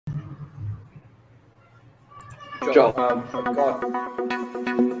job.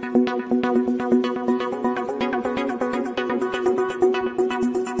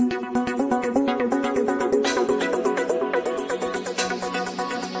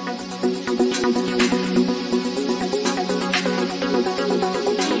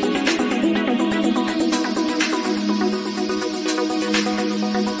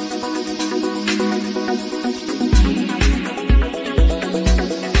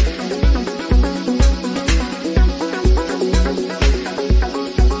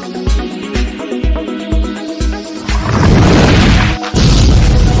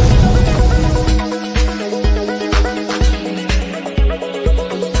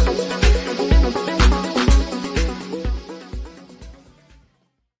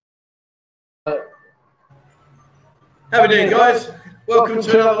 How we doing, guys? Welcome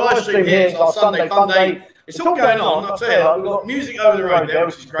to another live stream here. It's our Sunday Funday. It's all going on. I'll tell you, we've got music over the road there,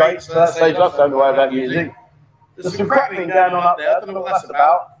 which is great. So that saves us don't worry about music. There's some crackling going on up there. I don't know what that's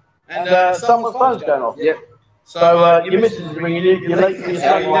about. And someone's phone's going off. Yep. So your missus is ringing you. You're late for your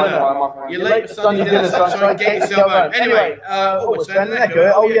Sunday dinner. You're late for Sunday dinner, sunshine. Get yourself home. Anyway, what's that? An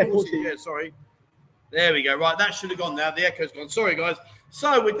echo? Oh yeah, of course. Yeah, sorry. There we go. Right, that should have gone now. The echo's gone. Sorry, guys.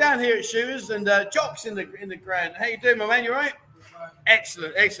 So we're down here at Shooters, and Jock's in the ground. How you doing, my man? You all right?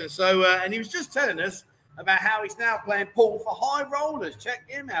 Excellent, excellent. So, and he was just telling us about how he's now playing pool for high rollers. Check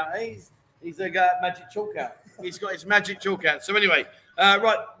him out. He's got magic chalk out. He's got his magic chalk out. So anyway,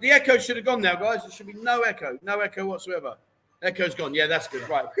 right, the echo should have gone now, guys. There should be no echo whatsoever. Echo's gone. Yeah, that's good.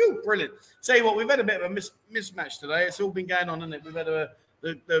 Right, whew, brilliant. Tell you what, we've had a bit of a mismatch today. It's all been going on, isn't it? We've had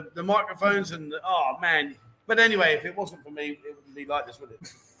the microphones and oh man. But anyway, if it wasn't for me, it wouldn't be like this, would it?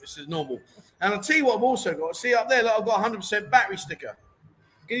 This is normal. And I'll tell you what I've also got. See up there, look, I've got 100% battery sticker.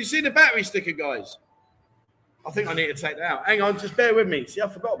 Can you see the battery sticker, guys? I think I need to take that out. Hang on, just bear with me. See, I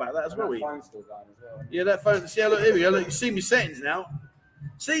forgot about that as well. Phone's still going as well. Yeah, that phone. See, look, here we go. Look, you see my settings now.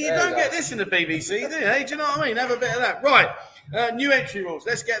 See, you don't get this in the BBC, do you? Hey, do you know what I mean? Have a bit of that. Right, new entry rules.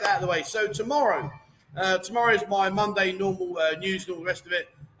 Let's get that out of the way. So tomorrow is my Monday normal news and all the rest of it.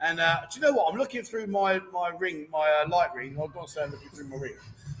 And do you know what? I'm looking through my ring, my light ring. I've got to say I'm looking through my ring.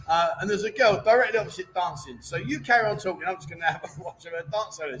 And there's a girl directly opposite dancing. So you carry on talking. I'm just going to have a watch of her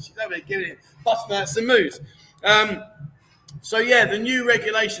dance over there. She's over there giving it, busting out some moves. So, yeah, the new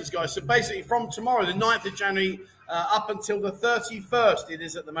regulations, guys. So, basically, from tomorrow, the 9th of January, up until the 31st, it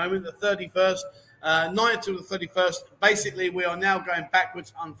is at the moment, the 31st, 9th to the 31st. Basically, we are now going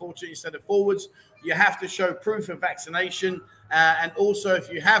backwards, unfortunately, instead of forwards. You have to show proof of vaccination. And also, if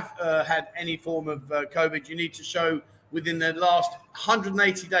you have had any form of COVID, you need to show within the last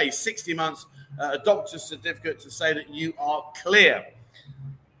 180 days, 60 months, a doctor's certificate to say that you are clear.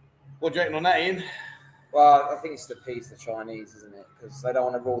 What do you reckon on that, Ian? Well, I think it's the piece, the Chinese, isn't it? Because they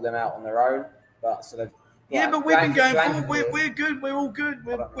don't want to rule them out on their own. But so they've. Yeah, but we've been going forward. We're good. We're all good.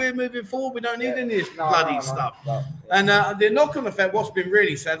 We're moving forward. We don't need any of this bloody stuff. But, yeah. And the knock-on effect, what's been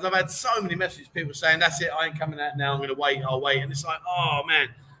really sad is I've had so many messages, people saying, that's it, I ain't coming out now, I'm going to wait, I'll wait. And it's like, oh, man.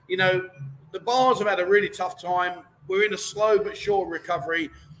 You know, the bars have had a really tough time. We're in a slow but sure recovery.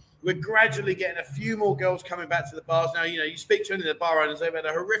 We're gradually getting a few more girls coming back to the bars. Now, you know, you speak to any of the bar owners, they've had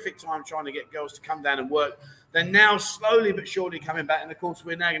a horrific time trying to get girls to come down and work. They're now slowly but surely coming back. And, of course,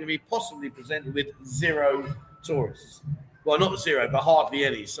 we're now going to be possibly presented with 0 tourists. Well, not 0, but hardly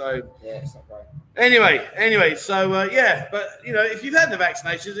any. So, yeah, it's not great. Anyway, so, yeah. But, you know, if you've had the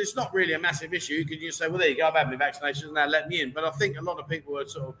vaccinations, it's not really a massive issue. You can just say, well, there you go, I've had my vaccinations, now let me in. But I think a lot of people are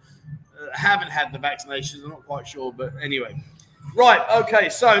sort of haven't had the vaccinations. I'm not quite sure. But anyway. Right, okay,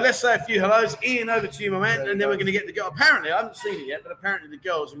 so let's say a few hellos. Ian, over to you, my man, and then we're going to get the girl. Apparently, I haven't seen it yet, but apparently the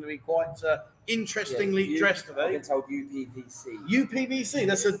girls are going to be quite interestingly dressed today. I've been told UPVC. UPVC,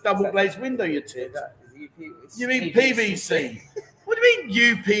 that's a double-glazed window, you tit. You mean PVC? What do you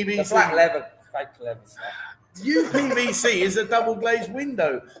mean UPVC? The black leather, fake leather stuff. UPVC is a double-glazed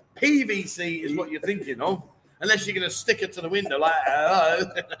window. PVC is what you're thinking of, unless you're going to stick it to the window like, hello.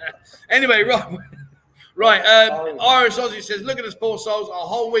 Anyway, right. Right, Irish Aussie says, look at us poor souls. Our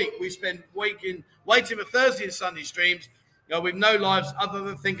whole week we spend waiting for Thursday and Sunday streams with no lives other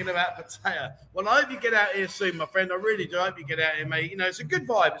than thinking about Pattaya. Well, I hope you get out here soon, my friend. I really do. I hope you get out here, mate. You know, it's a good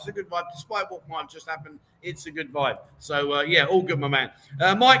vibe. It's a good vibe. Despite what might have just happened, it's a good vibe. So, yeah, all good, my man.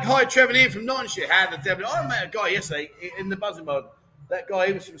 Mike, hi, Trevor Ian from Nottinghamshire. How the devil? I met a guy yesterday in the buzzing mode. That guy,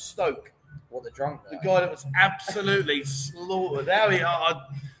 he was from Stoke. What, the drunk guy? The guy that was absolutely slaughtered.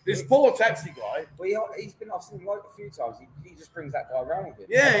 This poor taxi guy. Well, he's been, I've seen him like a few times. He just brings that guy around with him.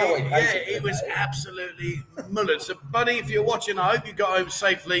 Yeah, it was absolutely mullered. So, buddy, if you're watching, I hope you got home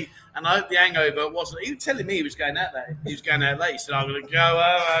safely, and I hope the hangover wasn't. He was telling me he was going out there. He was going out late. He said, I'm going to go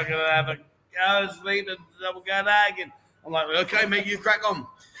home, I'm going to have a go to sleep and we'll go there again. I'm like, okay, mate, you crack on.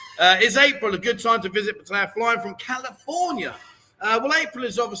 Is April a good time to visit Pattaya? Flying from California. Well, April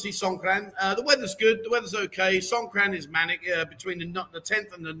is obviously Songkran. The weather's good. The weather's okay. Songkran is manic between the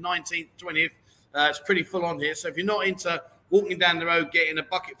 10th and the 19th, 20th. It's pretty full on here. So if you're not into walking down the road, getting a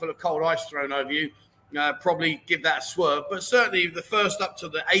bucket full of cold ice thrown over you, probably give that a swerve. But certainly the 1st up to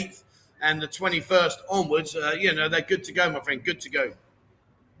the 8th and the 21st onwards, they're good to go, my friend. Good to go.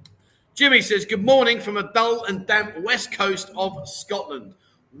 Jimmy says, good morning from a dull and damp west coast of Scotland.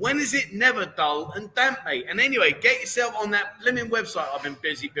 When is it never dull and damp, mate? And anyway, get yourself on that blimmin' website I've been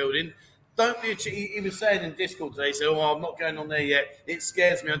busy building. Don't be he was saying in Discord today, so I'm not going on there yet. It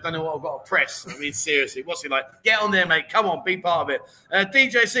scares me. I don't know what I've got to press. I mean, seriously, what's it like? Get on there, mate. Come on, be part of it.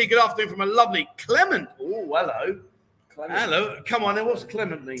 DJC, good afternoon from a lovely Clement. Oh, hello. Clement. Hello. Come on, then. What's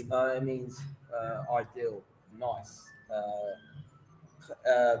Clement mean? It means ideal, nice.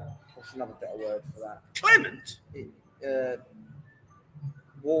 What's another better word for that? Clement?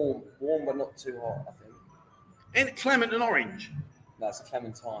 Warm, but not too hot, I think. Ain't it Clement and orange? No, it's a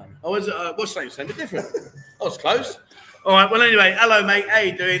clementine. Oh, is it? What's the name? Something different. Oh, it's close. All right. Well, anyway, hello, mate. How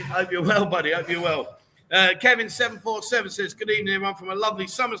you doing? Hope you're well, buddy. Hope you're well. Kevin747 says, good evening, everyone, from a lovely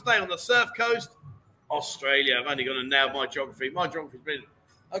summer's day on the surf coast, Australia. I've only got to nail my geography. My geography's brilliant.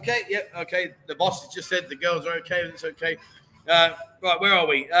 Okay, yep, okay. The boss has just said the girls are okay, and it's okay. Right, where are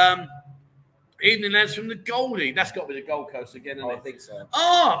we? Evening, lads, from the Goldie. That's got to be the Gold Coast again, isn't it? I think so.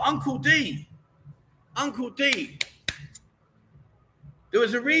 Oh, Uncle D. Uncle D. There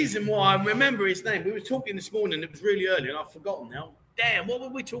was a reason why I remember his name. We were talking this morning. It was really early, and I've forgotten now. Damn, what were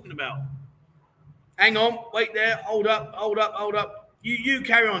we talking about? Hang on. Wait there. Hold up. You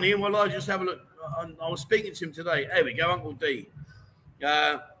carry on, Ian, while I just have a look. I was speaking to him today. There we go, Uncle D.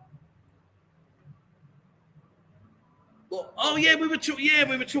 Well, oh, yeah, we were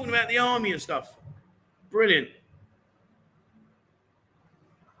talking about the army and stuff. Brilliant.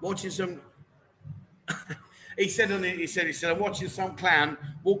 Watching some... He said, I'm watching some clown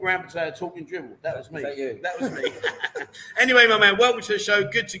walk around Pattaya talking dribble. That was me. Is that you? That was me. Anyway, my man, welcome to the show.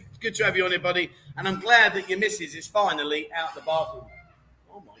 Good to have you on here, buddy. And I'm glad that your missus is finally out the bathroom.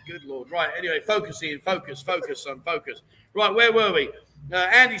 Oh, my good Lord. Right, anyway, focus, Ian. Focus, son, focus. Right, where were we?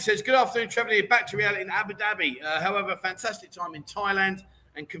 Andy says, good afternoon, traveling here back to reality in Abu Dhabi. However, fantastic time in Thailand,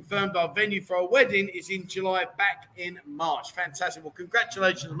 and confirmed our venue for our wedding is in July, back in March. Fantastic. Well,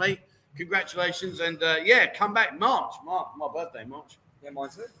 congratulations, mate. Congratulations, and come back March. My birthday, March. Yeah,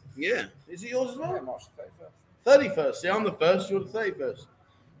 mine's it. Yeah. Is it yours as well? Yeah, March 31st. 31st. See, I'm the first, you're the 31st.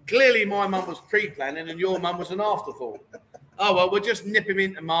 Clearly, my mum was pre-planning and your mum was an afterthought. Oh, well, we'll just nip him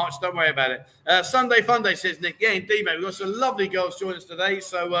into March. Don't worry about it. Sunday Funday says, Nick, yeah, indeed, mate. We've got some lovely girls joining us today.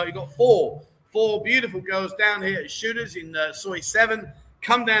 So you've got four beautiful girls down here at Shooters in Soy 7.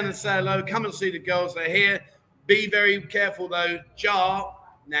 Come down and say hello. Come and see the girls. They're here. Be very careful, though. Jar.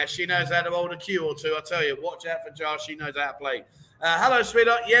 Now, she knows how to hold a cue or two. I tell you, watch out for Jar. She knows how to play. Hello,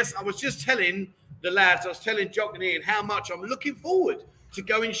 sweetheart. Yes, I was just telling the lads, I was telling Jock and Ian how much I'm looking forward to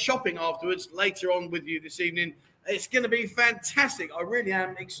going shopping afterwards later on with you this evening. It's going to be fantastic. I really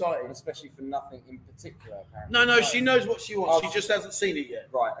am excited. Especially for nothing in particular, apparently. No, she knows what she wants. She just hasn't seen it yet.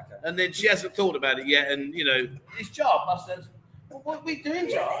 Right, okay. And then she hasn't thought about it yet. And, it's Jar busting. What are we doing,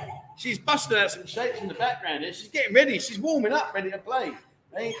 Jar? She's busting out some shapes in the background here. She's getting ready. She's warming up, ready to play.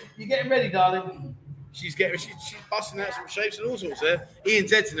 Hey, you getting ready, darling? She's busting out some shapes and all sorts there.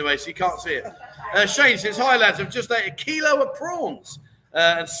 Ian's head's in the way, so you can't see it. Shane says, hi, lads. I've just ate a kilo of prawns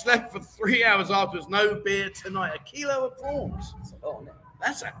and slept for 3 hours afterwards. No beer tonight. A kilo of prawns.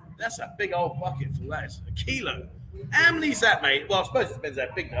 That's a big old bucket for that. A kilo. How many is that, mate? Well, I suppose it depends how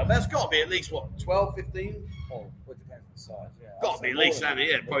big now. That's got to be at least, 12, 15? Oh, it depends on the size, yeah. Got to be at least that,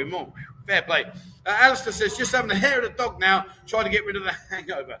 yeah, probably more. Fair play. Alistair says, just having the hair of the dog now, trying to get rid of the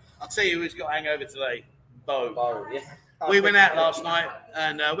hangover. I'll tell you who's got a hangover today. Bo, yeah. We went out last night,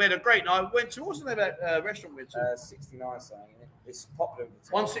 and we had a great night. We went to, what's the name of that restaurant we went to? 69 something. It's popular.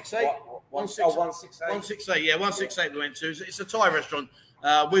 168? 168. 168, yeah, 168 we went to. It's a Thai restaurant.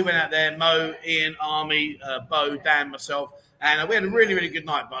 We went out there, Mo, Ian, Army, Bo, Dan, myself, and we had a really, really good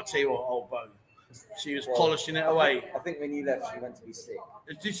night. But I'll tell you what, old Bo, she was polishing it away. I think when you left, she went to be sick.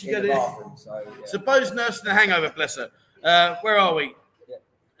 Did she in go the to bathroom? So, yeah. Suppose nursing the hangover, bless her. Where are we?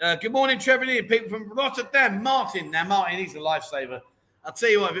 Good morning, Trevor and people from Rotterdam. Martin. Now, Martin, he's a lifesaver. I'll tell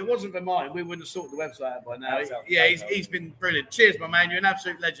you what, if it wasn't for Martin, we wouldn't have sorted the website out by now. He's been brilliant. Cheers, my man. You're an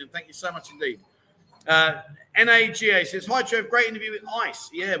absolute legend. Thank you so much indeed. NAGA says, hi, Trev. Great interview with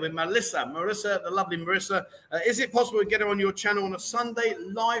Ice. Yeah, with Marissa, the lovely Marissa. Is it possible to get her on your channel on a Sunday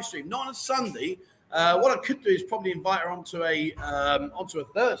live stream? Not on a Sunday. What I could do is probably invite her onto a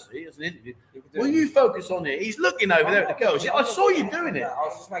Thursday as an interview. Will you focus on it? He's looking over there at the girls. I saw you doing it. I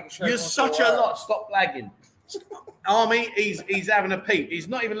was just making sure. You're such a lot. Stop blagging. Army, he's having a peep. He's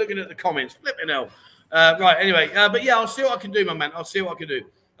not even looking at the comments. Flipping hell. Right, anyway. But yeah, I'll see what I can do, my man. I'll see what I can do.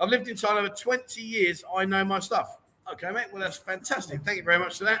 I've lived in Thailand over 20 years. I know my stuff. Okay, mate. Well, that's fantastic. Thank you very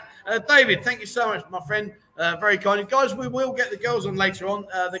much for that. David, thank you so much, my friend. Very kind. Guys, we will get the girls on later on.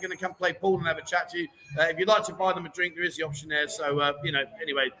 They're going to come play pool and have a chat to you. If you'd like to buy them a drink, there is the option there. So,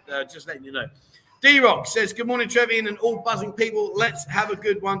 anyway, just letting you know. D-Rock says, good morning, Trevor, and all buzzing people. Let's have a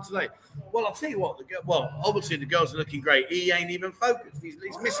good one today. Well, I'll tell you what. Obviously, the girls are looking great. He ain't even focused. He's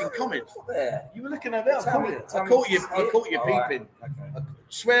missing comments. You were looking over there. I caught you peeping. Okay.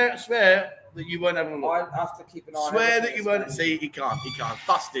 Swear that you weren't having a look. I have to keep an eye on Swear that you weren't. See, he can't.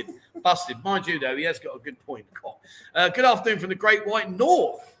 Busted. Mind you, though, he has got a good point. Good afternoon from the Great White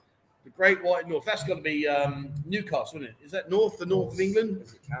North. The Great White North. That's got to be Newcastle, isn't it? Is that the north of England?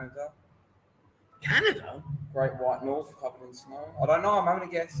 Is it Canada? Canada? Great White North, covered in snow. I don't know. I'm having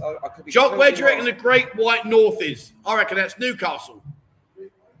a guess. I could be. Jock, where do you reckon the Great White North is? I reckon that's Newcastle.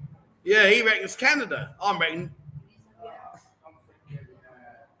 Yeah, he reckons Canada. I'm reckoning.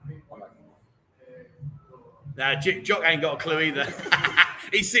 Nah, Jock ain't got a clue either.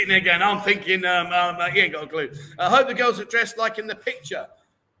 He's sitting there going, I'm thinking, he ain't got a clue. I hope the girls are dressed like in the picture.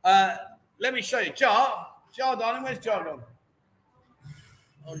 Let me show you. Jar, darling, where's Jar gone?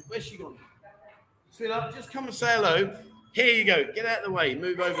 Oh, where's she gone? Sweetheart, just come and say hello. Here you go. Get out of the way.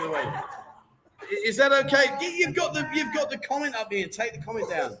 Move over the way. Is that okay? You've got the comment up here. Take the comment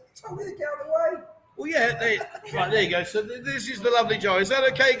down. Tell me to get out of the way. Well, yeah. There you go. So this is the lovely Jar. Is that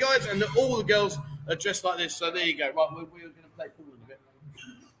okay, guys? And all the girls are dressed like this. So there you go. Right, we're going to play pool in a bit.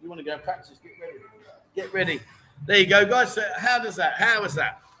 You want to go and practice? Get ready. There you go, guys. So how was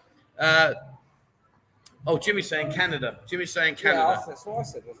that? Jimmy's saying Canada. Yeah, that's what I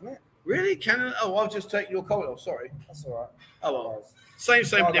said, wasn't it? Really? Canada? Oh, I'll just take your comment off. Sorry. That's all right. Oh, well. Same.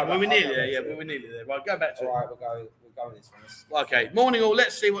 We were nearly there. Yeah, we were nearly there. Right, go back to it. All right, we'll go with this one. Okay. Morning, all.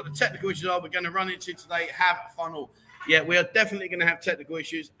 Let's see what the technical issues are we're going to run into today. Have fun, all. Yeah, we are definitely going to have technical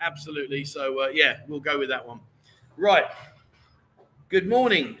issues. Absolutely. So, we'll go with that one. Right. Good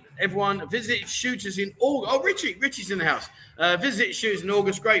morning, everyone. Visit Shooters in August. Oh, Richie's in the house. Visit Shooters in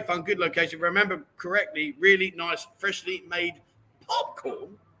August. Great fun. Good location. Remember correctly, really nice, freshly made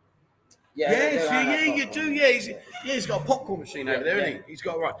popcorn. Yeah, you do. Yeah, he's got a popcorn machine over there, isn't he? He's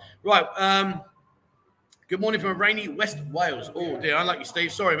got right. Good morning from a rainy West Wales. Oh dear, unlucky you,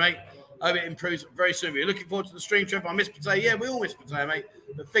 Steve. Sorry, mate. Hope it improves very soon. We're looking forward to the stream, Trevor. I miss Pattaya. Yeah, we all miss Pattaya, mate.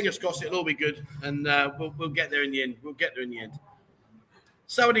 But fingers crossed, it'll all be good, and we'll get there in the end.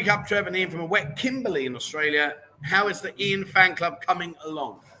 Saudi Cup, Trevor and Ian from a wet Kimberley in Australia. How is the Ian fan club coming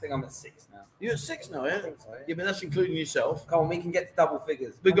along? I think I'm at 6 now. You're at 6 now, yeah? I think so, yeah. Yeah, but that's including yourself. Come on, we can get to double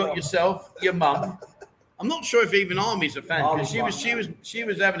figures. We've got yourself, your mum. I'm not sure if even Army's a fan because she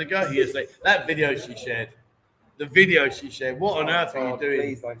was having a go at you yesterday. That video she shared. What on earth are you doing?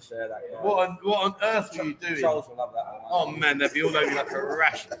 Please don't share that. Guys. What on earth are you doing? Charles will love that one. Oh man, they'd be all over you like a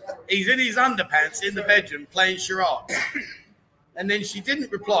rash. He's in his underpants in the bedroom playing charades. And then she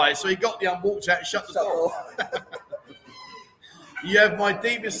didn't reply, so he got the walked out and shut the door. You have my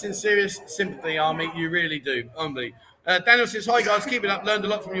deepest, sincerest sympathy, Army. You really do. Unbelievable. Daniel says, hi, guys. Keep it up. Learned a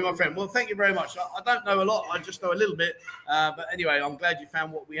lot from you, my friend. Well, thank you very much. I don't know a lot. I just know a little bit. But anyway, I'm glad you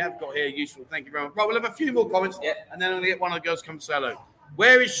found what we have got here useful. Thank you very much. Right, we'll have a few more comments, and then I'm going to get one of the girls to come say hello.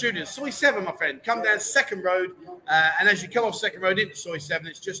 Where is Shooters? Soy 7, my friend. Come down Second Road. And as you come off Second Road into Soy 7,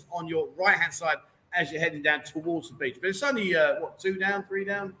 it's just on your right-hand side as you're heading down towards the beach. But it's only, 2 down, 3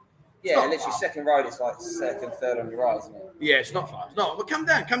 down? Yeah, literally Second Road is like second, third on your right, isn't it? Yeah, it's not far. No, but come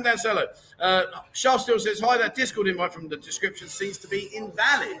down, say hello. Charles still says, hi, that Discord invite from the description seems to be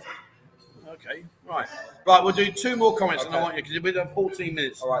invalid. Okay, right. Right, we'll do 2 more comments, and I want you, because we've done 14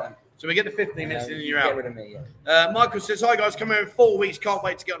 minutes. All right, then. So we get to 15 minutes and you're out. Get rid of me, yeah. Michael says, hi, guys, come here in 4 weeks. Can't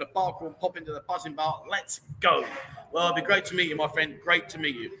wait to get on the bar crawl and pop into the buzzing bar. Let's go. Well, it'll be great to meet you, my friend. Great to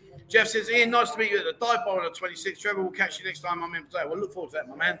meet you. Jeff says, Ian, nice to meet you at the dive bar on the 26th. Trevor, we'll catch you next time I'm in today. Well, look forward to that,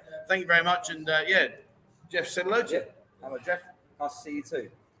 my man. Thank you very much. And, Jeff said hello to you. Hello, Jeff. Nice to see you too.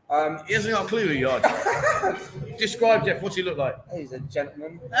 He hasn't got a clue who you are. Describe Jeff. What's he look like? He's a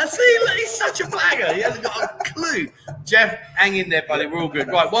gentleman. He's such a blagger. He hasn't got a clue. Jeff, hang in there, buddy. We're all good.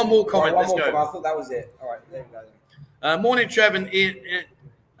 Right, one more comment. Let's go. Comment. I thought that was it. All right, there we go then. Morning, Trevor and Ian.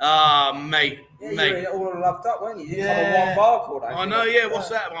 Mate. Yeah, you were all loved up, weren't you? You didn't come on one bar call. I know, yeah. What's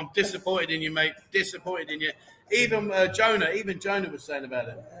that? I'm disappointed in you, mate. Disappointed in you. Even Jonah was saying about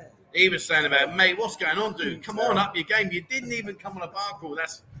it. He was saying about it. Mate, what's going on, dude? Come on, up your game. You didn't even come on a bar call.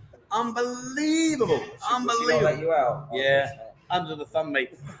 That's Unbelievable. Unbelievable. Let you out. Yeah, under the thumb,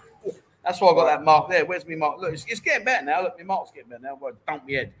 mate. That's why I got that mark there. Where's my mark? Look, it's getting better now. Look, my mark's getting better now. Well, dump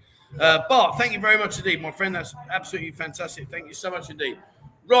my head. Bart, thank you very much indeed, my friend. That's absolutely fantastic. Thank you so much indeed.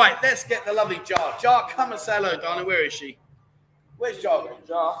 Right, let's get the lovely Jar. Jar, come and say hello, darling. Where is she? Where's Jar gone?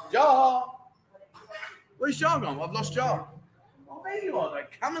 Jar. Where's Jar gone? I've lost Jar. Oh, there you are.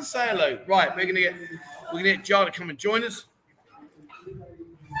 Come and say hello. Right, we're gonna get Jar to come and join us.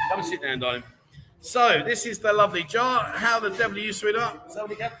 Come and sit down, darling. So this is the lovely Jar. How the devil are you, sweetheart?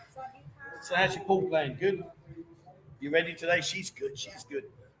 So how's your pool playing? Good. You ready today? She's good. She's good.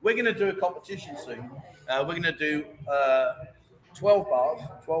 We're gonna do a competition soon. We're gonna do 12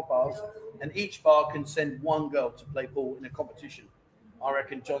 bars, and each bar can send one girl to play pool in a competition. I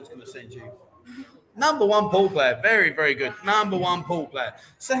reckon John's gonna send you. Number one pool player. Very, very good. Number one pool player.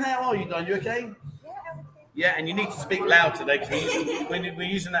 So how are you, Don? You okay? Yeah, I'm okay. Yeah, and you need to speak loud today because when we're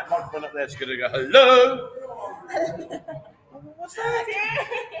using that microphone up there, it's going to go, hello. What's that?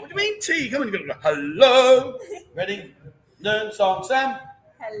 What do you mean, T? Come on, you're going to go, hello. Ready? Learn song, Sam.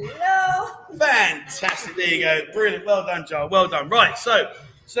 Hello. Fantastic. There you go. Brilliant. Well done, Joel. Well done. Right. So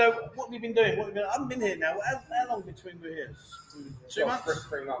what have you been doing? I haven't been here now. How long between we're here? 2 months?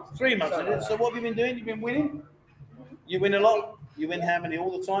 3 months. 3 months. So what have you been doing? You've been winning? You win a lot? You win how many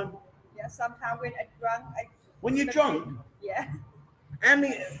all the time? Yeah, sometimes when I'm drunk, When you're drunk? Yeah. How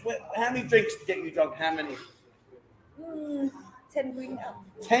many drinks get you drunk? How many? 10 drinks up.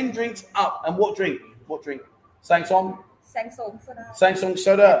 10 drinks up. And what drink? What drink? Samsung soda. Samsung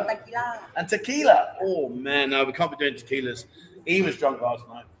soda. Tequila. And tequila. Oh, man, no, we can't be doing tequilas. He was drunk last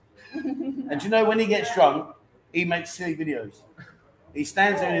night. And do you know when he gets drunk, he makes silly videos. He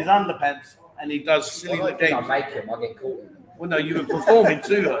stands there in his underpants and he does silly things. I make him. I get caught. Well, no, you were performing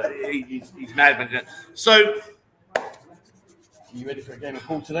too. He's mad about that. So, are you ready for a game of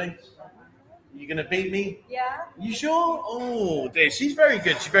pool today? You going to beat me? Yeah. You sure? Oh, dear. She's very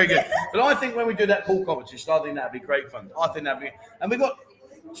good. She's very good. But I think when we do that pool competition, I think that'd be great fun. I think that'd be. And we've got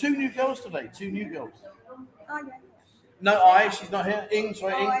 2 new girls today. 2 new girls. Oh, yeah. No, she's not here. Ing,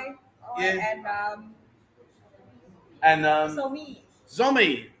 sorry, Ing. Yeah. And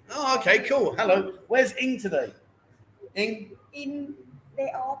Zomi. Oh, okay, cool. Hello. Where's Ing today? Ing? In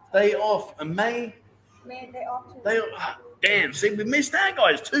day off. Day off. And May? May day off too. Day off. Damn, see, we missed that,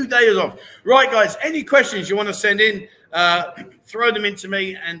 guys. 2 days off. Right, guys, any questions you want to send in, throw them into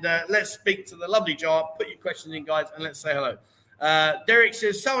me, and let's speak to the lovely Jar. Put your questions in, guys, and let's say hello. Derek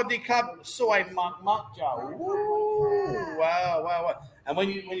says, Sawadee Club, soy mak Jar. Wow. And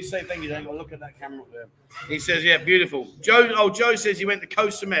when you say thank you, don't go look at that camera up there. He says, yeah, beautiful. Joe says he went to Koh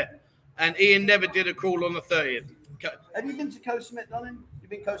Samet, and Ian never did a crawl on the 30th. Have you been to Koh Samet, darling? You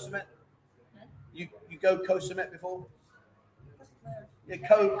been Koh Samet? You go Koh Samet before? Yeah,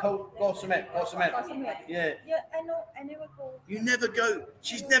 Koh Samet. Yeah. Yeah, I know. I never go. You never go.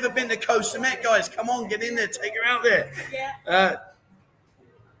 She's never been to Koh Samet, guys. Come on, get in there. Take her out there. Yeah.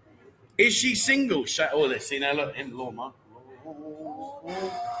 Is she single? Oh, let's see now. Look, in the law, man.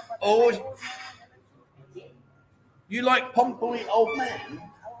 Oh, you like pompoy old man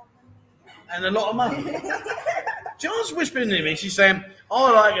and a lot of money? John's whispering to me. She's saying,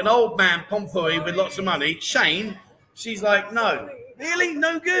 I like an old man pompoy with lots of money. Shane, she's like, no. Really?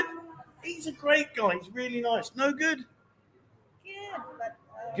 No good? He's a great guy. He's really nice. No good?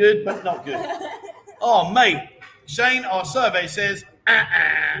 Good, but not good. Oh, mate. Shane, our survey says,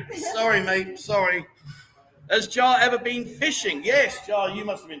 sorry, mate. Sorry. Has Jar ever been fishing? Yes, Jar, you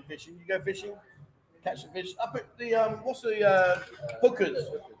must have been fishing. You go fishing? Catch the fish? Up at the, what's the hookers?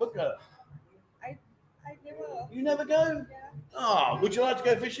 Hooker. I never. You never go? Yeah. Oh, would you like to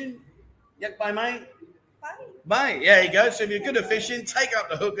go fishing? Yak bye, mate. Bye. Mate, yeah, you go. So if you're good at fishing, take up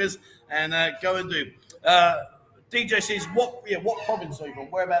the hookers and go and do. DJ says, what province are you from?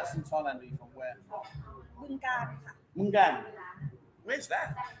 Whereabouts in Thailand are you from? Where? Mungan. Where's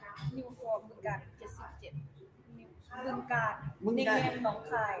that?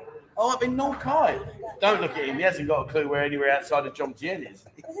 Oh, up in Nong Khai. Don't look at him. He hasn't got a clue where anywhere outside of Jomtien is.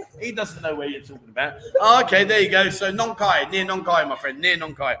 He doesn't know where you're talking about. Oh, okay, there you go. So Nong Khai, near Nong Khai, my friend, near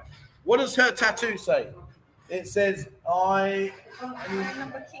Nong Khai. What does her tattoo say? It says, Number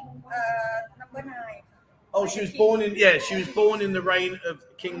 9. Oh, she was born in the reign of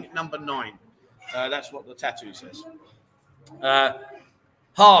King number 9. That's what the tattoo says.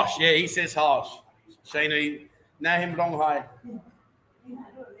 Harsh, yeah, he says harsh. Shane, now him long high.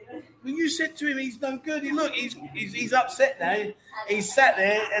 When you said to him he's no good, he's upset now. He's sat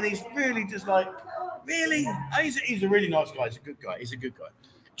there and he's really just like, really? He's a really nice guy. He's a good guy.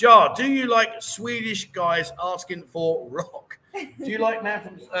 Jar, do you like Swedish guys asking for rock? Do you like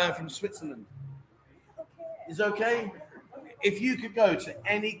man from Switzerland? Is okay? If you could go to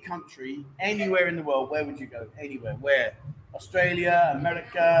any country, anywhere in the world, where would you go? Anywhere. Where? Australia,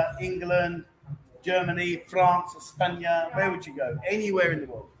 America, England, Germany, France, Spain. Where would you go? Anywhere in the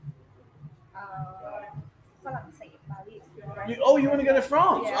world. You want to go to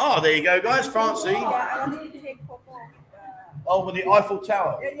France? Yeah. Oh, there you go, guys. France, see? Yeah, I want to take photo. With the Eiffel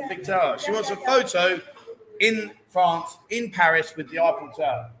Tower, the big tower. She wants a photo in France, in Paris, with the Eiffel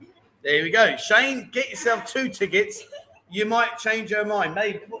Tower. There we go. Shane, get yourself 2 tickets. You might change your mind.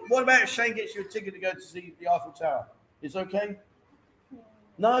 Maybe. What about if Shane gets you a ticket to go to see the Eiffel Tower? Is okay?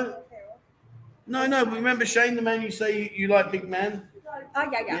 No? No. Remember Shane, the man you say you like, big man? Oh,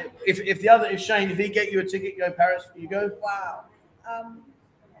 yeah. If Shane, if he get you a ticket, go Paris, you go? Wow.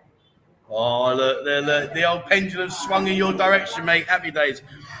 Oh, look, the old pendulum swung in your direction, mate. Happy days.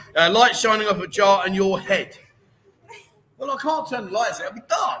 Light shining off a jar and your head. Well, I can't turn the lights out. It'll be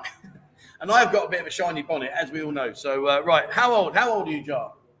dark. And I've got a bit of a shiny bonnet, as we all know. So, right, how old are you,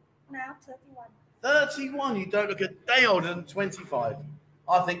 Jar? Now 31. 31? You don't look a day older than 25.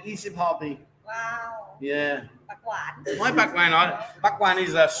 I think Isip Harvey. Wow. Yeah. Bakwan. My Bakwan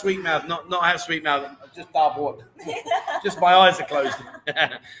is a sweet mouth, not have sweet mouth, just dark water. Just my eyes are closed.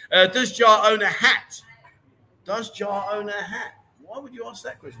 Does Jar own a hat? Does Jar own a hat? Why would you ask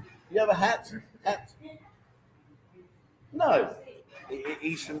that question? You have a hat? No.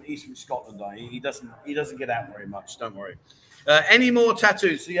 He's from Scotland, though. He doesn't get out very much. Don't worry. Any more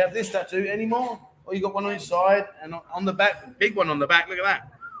tattoos? So you have this tattoo. Any more? Oh, you got one on your side and on the back. Big one on the back. Look at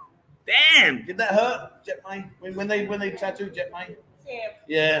that. Damn! Did that hurt, Jet May? When they tattooed Jet May?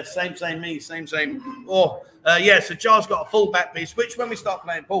 Yeah, same me, same. Oh, so Jar's got a full back piece, which when we start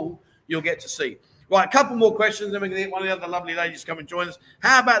playing pool, you'll get to see. Right, a couple more questions, then we're going to get one of the other lovely ladies to come and join us.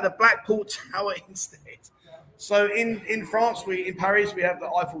 How about the Blackpool Tower instead? So in France, in Paris, we have the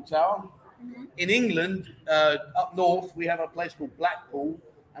Eiffel Tower. Mm-hmm. In England, up north, we have a place called Blackpool,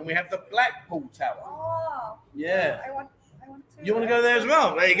 and we have the Blackpool Tower. Oh, yeah. I want to. You want to go there as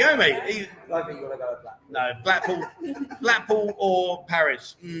well? There you go, mate. I think you want to go to Blackpool. No, Blackpool or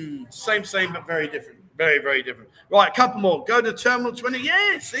Paris. Same, but very different. Very, very different. Right, a couple more. Go to Terminal 20.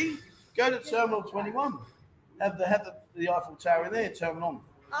 Yeah, see? Go to Terminal 21. Have the Eiffel Tower in there, Terminal.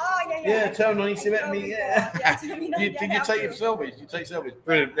 Oh, yeah. Yeah, Terminal. You see that? Yeah. Did you take your selfies? You take selfies.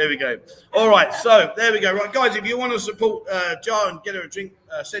 Brilliant. There we go. All right, so there we go. Right, guys, if you want to support Jar and get her a drink,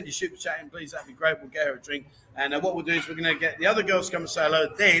 send your super chat in, please. That'd be great. We'll get her a drink. And what we'll do is we're going to get the other girls to come and say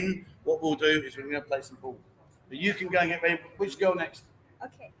hello. Then what we'll do is we're going to play some pool. But you can go and get ready. Which girl next?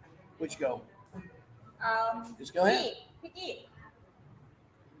 Okay. Which girl? Just go ahead. Picky.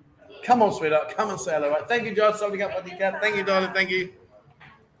 Come on, sweetheart. Come and say hello. Right. Thank you, Jar. Somebody up, Buddy Cap. Thank you, darling. Thank you.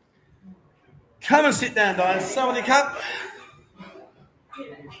 Come and sit down, darling. Somebody Cap.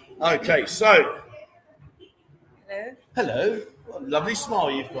 Okay, so. Hello. What a lovely smile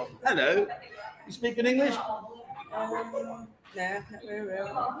you've got. Hello. You speak in English? No, not very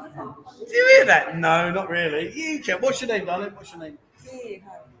well. Do you hear that? No, not really. You can. What's your name, darling? What's your name? Guy.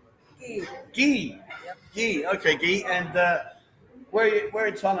 Guy. Guy. Okay, Guy. And where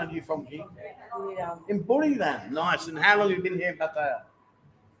in Thailand are you from, Guy? Buriram. In Buriram. Nice. And how long have you been here in Pattaya?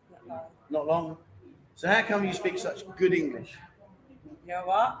 Not long. So how come you speak such good English? You know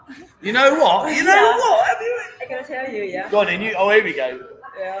what? You know what? You know what? Have you? I can tell you, yeah. Go on, then. Here we go.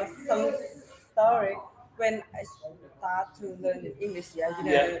 Yeah, some story. When I start to learn English,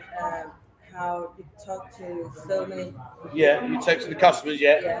 how you talk to so many. Yeah, you talk to the customers,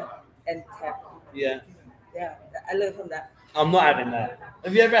 Yeah, and tap. Yeah. Yeah, I learned from that. I'm not having that.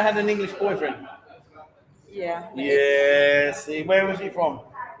 Have you ever had an English boyfriend? Yeah. Yeah, see, where was he from?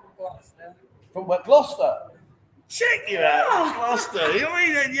 Gloucester. From what, Gloucester? Check you out, Gloucester. You know what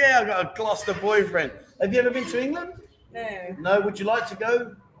I mean? Yeah, I've got a Gloucester boyfriend. Have you ever been to England? No. No, would you like to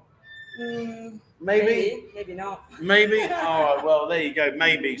go? Maybe not. Maybe. All right. Well, there you go.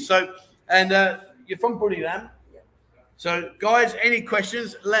 Maybe. So, and you're from Buriram. Yeah. So, guys, any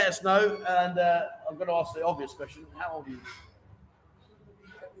questions? Let us know. And I'm going to ask the obvious question. How old are you?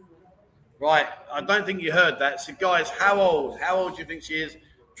 Right. I don't think you heard that. So, guys, how old? How old do you think she is?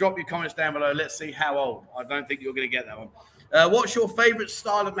 Drop your comments down below. Let's see how old. I don't think you're going to get that one. What's your favourite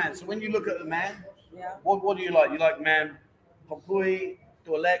style of man? So, when you look at the man, what do you like? You like man, popui,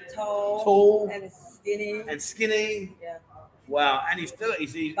 tall, and skinny. Yeah. Wow, and he's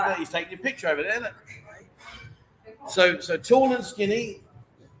taking a picture over there. Look. So tall and skinny.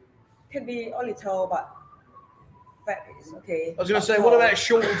 Can be only tall, but fat is okay. I was going to say, what about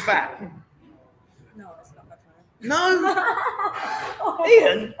short and fat? No, it's not my time. No.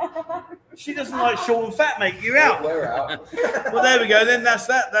 Ian, she doesn't like short and fat, mate. You're out. We're out. Well, there we go. Then that's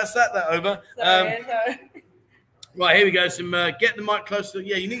that over. Sorry. Right, here we go. Some get the mic closer.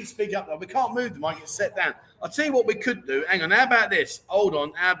 Yeah, you need to speak up though. We can't move the mic. It's set down. I'll tell you what we could do. Hang on. How about this? Hold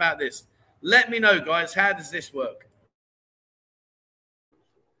on. How about this? Let me know, guys. How does this work?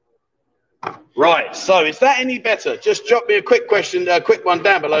 Right. So, is that any better? Just drop me a quick question, a quick one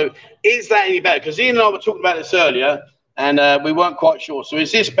down below. Is that any better? Because Ian and I were talking about this earlier, and we weren't quite sure. So,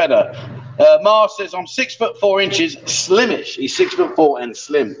 is this better? Mars says I'm 6'4", slimish. He's 6'4" and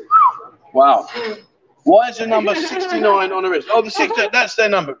slim. Wow. Why is the number 69 on the wrist? Oh, the 60. That's their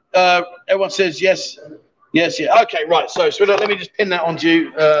number. Everyone says yes. Yes, yeah. Okay, right. So, let me just pin that onto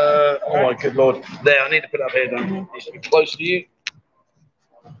you. Oh, my good Lord. There, I need to put it up here, don't I? It needs to be close to you.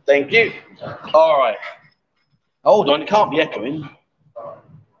 Thank you. All right. Hold on. It can't be echoing.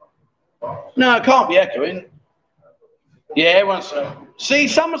 No, it can't be echoing. Yeah, everyone's saying. See,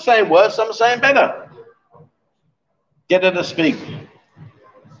 some are saying worse, some are saying better. Get her to speak.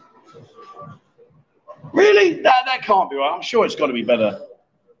 Really? That can't be right. I'm sure it's got to be better.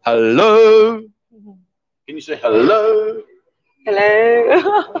 Hello? Can you say hello?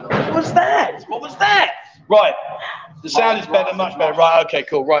 Hello. What was that? What was that? Right. The sound is better, much better. Right, okay,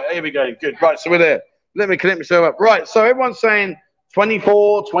 cool. Right, here we go. Good. Right, so we're there. Let me connect myself up. Right, so everyone's saying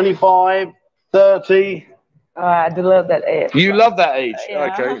 24, 25, 30. I do love that age. You love that age?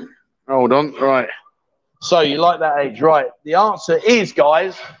 Yeah. Okay. Hold on. Right. So you like that age, right? The answer is,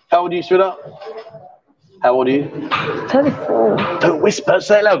 guys, how old are you, sweetheart? How old are you? 34. Don't whisper,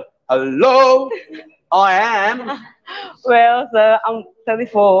 say hello. Hello, I am. Well, sir, I'm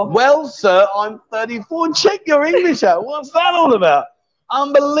 34. Well, sir, I'm 34. Check your English out. What's that all about?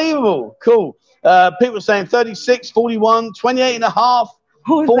 Unbelievable. Cool. People saying 36, 41, 28 and a half,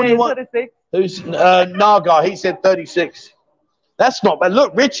 Who's 41. 36? Who's Naga? He said 36. That's not bad.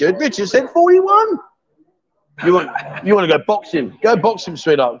 Look, Richard said 41. You want to go box him? Go box him,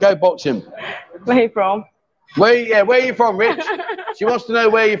 sweetheart. Go box him. Where are you from? Where are you from, Rich? She wants to know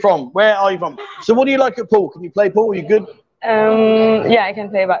where you're from. Where are you from? So what do you like at pool? Can you play pool? Are you good? Yeah, I can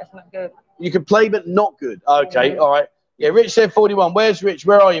play, but it's not good. You can play, but not good. Okay, all right. Yeah, Rich said 41. Where's Rich?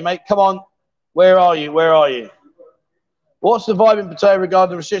 Where are you, mate? Come on. Where are you? Where are you? What's the vibe in Pattaya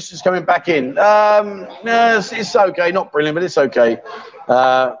regarding the restrictions coming back in? No, it's okay. Not brilliant, but it's okay.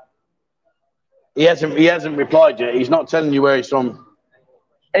 He hasn't replied yet. He's not telling you where he's from.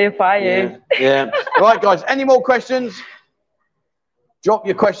 Are you fired? Yeah. Right, guys. Any more questions? Drop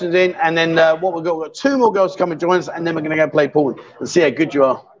your questions in, and then what we've got 2 more girls to come and join us, and then we're going to go play pool and see how good you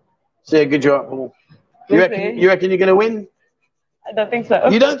are. See how good you are at pool. You reckon you're going to win? I don't think so.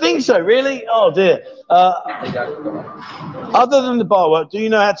 You don't think so, really? Oh dear. Other than the bar work, do you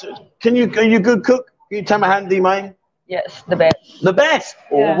know how to? Are you a good cook? Can you tell me handy, mate? Yes, the best. The best.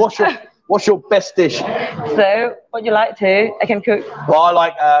 Yeah. Or what's your best dish? So, what you like to? I can cook. Well, I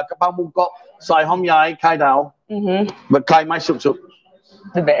like kapau mung kok, sai hom yai, kai dao, but kai mai sup sup.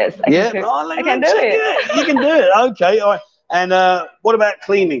 The best. I can cook. Oh, I can do it. You can do it. Okay. All right. And what about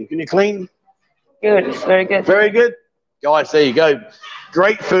cleaning? Can you clean? Good. It's very good. Very good. Guys, there you go.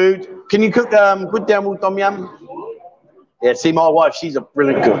 Great food. Can you cook good damn tom yum? Yeah, see, my wife, she's a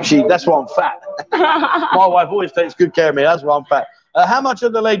brilliant cook. That's why I'm fat. My wife always takes good care of me. That's why I'm fat. How much are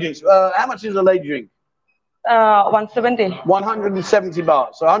the lady drinks? How much is a lady drink? 170. 170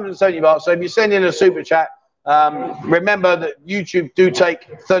 baht. So 170 baht. So if you send in a super chat, remember that YouTube do take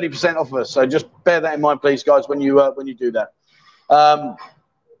 30% off of us. So just bear that in mind, please, guys, when you do that.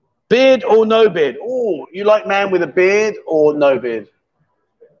 Beard or no beard? Oh, you like man with a beard or no beard?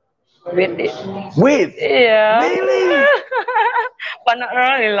 With it. With? Yeah. Really? But not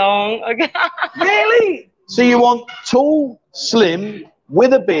really long. Okay. Really? So you want tall, slim,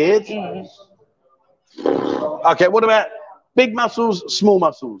 with a beard? Okay, what about big muscles, small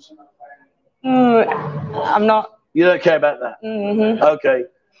muscles? I'm not. You don't care about that? Okay.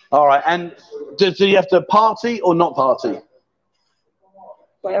 All right. And do you have to party or not party?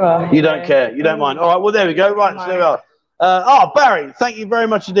 Whatever. You don't care. You don't mind. All right. Well, there we go. Right. So there we are. Barry, thank you very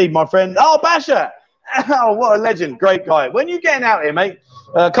much indeed, my friend. Oh, Basha. Oh, what a legend. Great guy. When you getting out here, mate?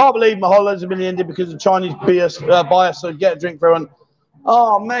 Can't believe my holidays have been ended because of Chinese bias. So get a drink for everyone.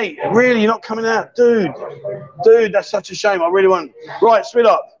 Oh, mate. Really? You're not coming out? Dude, that's such a shame. I really want. Right. Split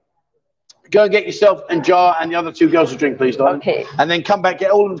up. Go and get yourself and Jar and the other 2 girls a drink, please, darling. Okay. And then come back. Get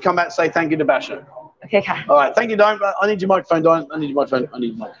all of them to come back and say thank you to Basha. Okay. All right. Thank you, Darren. I need your microphone, Darren. I need your microphone. I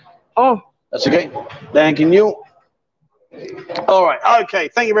need your mic. Oh. That's okay. Thank you. All right. Okay.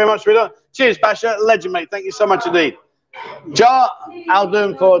 Thank you very much, sweetheart. Cheers, Basha. Legend, mate. Thank you so much indeed. Jar,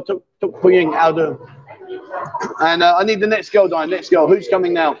 Aldun for Tuk Puying Aldun. And I need the next girl, Diane. Next girl. Who's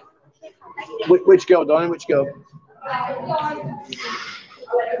coming now? Which girl, Diane? Which girl?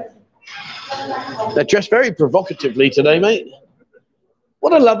 They're dressed very provocatively today, mate.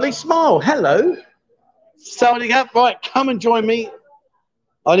 What a lovely smile. Hello. Starting up. Right, come and join me.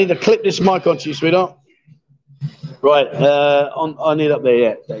 I need to clip this mic onto you, sweetheart. Right, I need up there,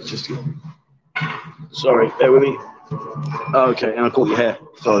 yeah. That's just good. Sorry, bear with me. Okay, and I caught your hair.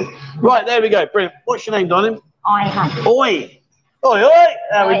 Sorry. Right, there we go. Brilliant. What's your name, darling? Oi. Oi. Oi, oi.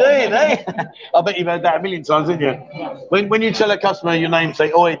 How we doing, eh? I bet you've heard that a million times, haven't you? Yeah. When you tell a customer your name,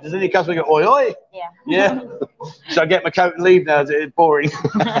 say oi. Does any customer go oi, oi? Yeah. Yeah. So I get my coat and leave now. It's boring.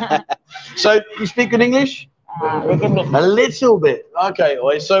 So you speak good English? Little bit. A little bit. Okay,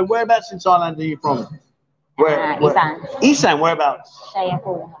 oi. So whereabouts in Thailand are you from? Where? Isan. Isan, whereabouts?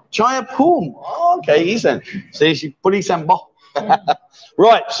 Chayapur. Chayapur. Oh, okay, Isan. See, she put Isan bo.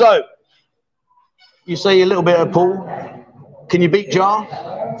 Right, so you say a little bit of pool. Can you beat Jar?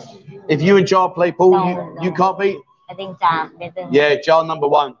 If you and Jar play pool, you can't beat? I think Jar better. Yeah, Jar number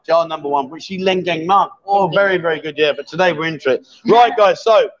one. Jar number one. Which she Lenggang Mark. Oh, very, very good. Yeah, but today we're into it. Right, guys.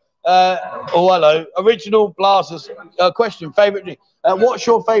 So, oh, hello. Original Blasters. Question. Favorite drink. What's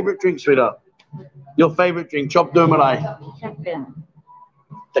your favorite drink, sweetheart? Your favorite drink? Chop Dumalai.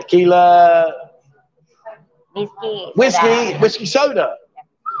 Tequila. Whiskey soda.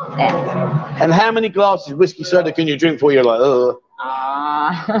 Yeah. And how many glasses of whiskey soda can you drink before you're like, oh?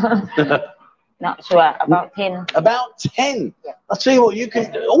 Not sure. About 10. About 10. Yeah. I'll tell you what, you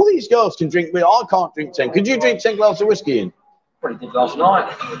can. All these girls can drink. I can't drink 10. Could you drink 10 glasses of whiskey in? Pretty good last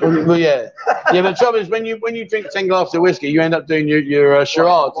night. Well, yeah. Yeah, but the trouble is when you drink 10 glasses of whiskey, you end up doing your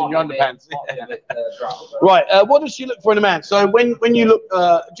charades in your underpants. Right. What does she look for in a man? So when you look, do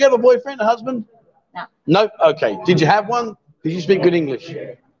you have a boyfriend, a husband? No. No. Okay. Did you have one? Did you speak good English?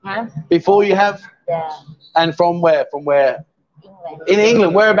 Huh? Before you have? Yeah. And from where? From where? England. In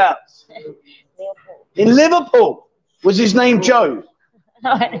England. Whereabouts? Liverpool. In Liverpool. Was his name Joe?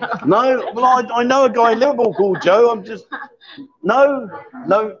 No. No. Well, I know a guy in Liverpool called Joe. I'm just no.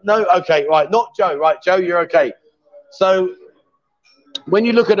 Okay, right. Not Joe. Right, Joe. You're okay. So when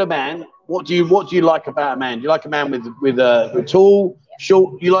you look at a man, what do you like about a man? Do you like a man with tall,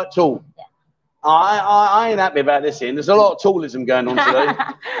 short? You like tall? I ain't happy about this in. There's a lot of tallism going on today.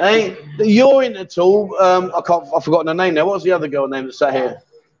 Hey, you're into tall. I've forgotten her name now. What's the other girl name that sat here?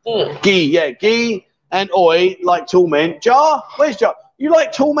 Gee, yeah, Gee and Oi like tall men. Jar, where's Jar? You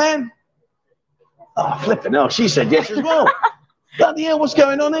like tall men? Oh, flipping hell. She said yes as well. Bloody hell, what's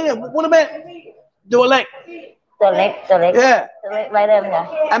going on here? What about Dualek? Dualek. Yeah. Dualek by them,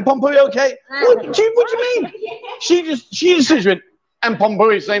 yeah. And Pompey, okay? What do you mean? She just went, and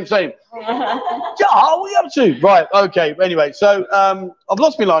Pompey, same. Yeah, what are you up to? Right, okay. Anyway, so I've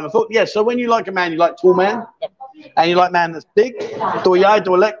lost my line. I thought, yeah, so when you like a man, you like tall man? Yep. And you like man that's big?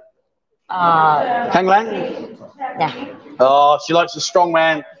 Dualek? Hang Lang? Yeah. Oh, she likes a strong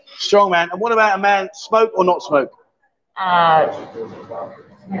man. And what about a man, smoke or not smoke?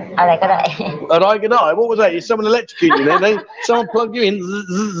อะไรก็ได้ What was that? Is someone electrocute you then? Someone plug you in?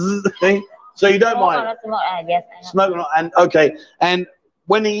 So you don't mind? Yes. Smoke or not? And okay. And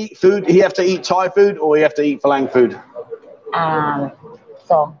when he eat food, he have to eat Thai food or he have to eat Falang food?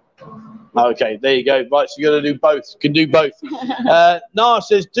 So. Okay, there you go. Right, so you got to do both. You can do both. Nara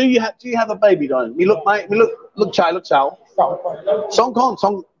says, do you have a baby, darling? We look, mate. Look, Chai, look, Chao. 2 คน Song Kong,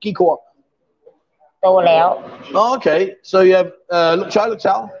 Song Kiko. โตแล้ว Oh, okay. So you have look, Chai, look,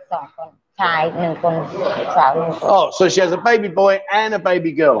 Chao. 2 คนชาย1 คนสาว1 คน Oh, so she has a baby boy and a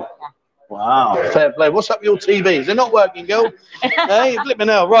baby girl. Wow, fair play. What's up with your TVs? They're not working, girl. Hey, flip me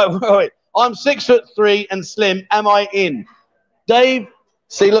now. Right. I'm 6'3" and slim. Am I in? Dave,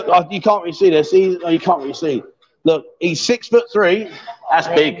 see, look, you can't really see this. See, no, you can't really see. Look, he's 6'3". That's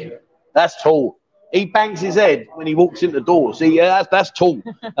big. That's tall. He bangs his head when he walks in the door. See, that's tall.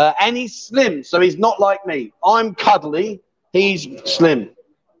 And he's slim, so he's not like me. I'm cuddly. He's slim.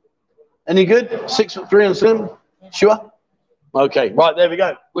 Any good? 6'3" and slim? Sure? Okay, right, there we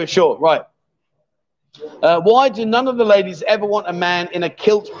go. We're sure, right. Why do none of the ladies ever want a man in a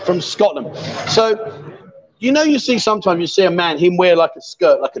kilt from Scotland? So, you see sometimes you see a man, him wear like a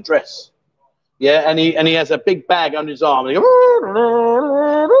skirt, like a dress. Yeah, and he has a big bag under his arm. And he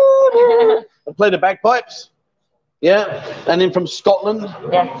and play the bagpipes. Yeah, and then from Scotland.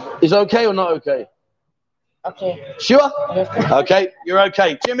 Yeah. Is okay or not okay? Okay. Sure? Yes. Okay, you're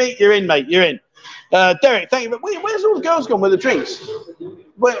okay. Jimmy, you're in, mate. You're in. Derek, thank you. Where's all the girls gone with the drinks?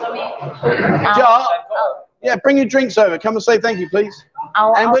 Jar, yeah, bring your drinks over. Come and say thank you, please.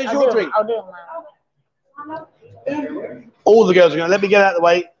 And where's your drink? เอาดื่มมา All the girls are going. Let me get out of the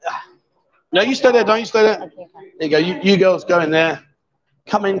way. No, you stay there, don't you stay there? Okay. There you go. You girls go in there.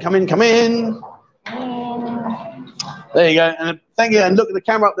 Come in, come in, come in. There you go. And thank you. And look at the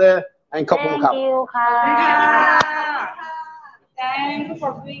camera up there. And cop one cup. Thank you. Thank you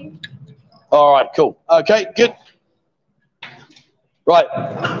for being. All right, cool. Okay, good. Right,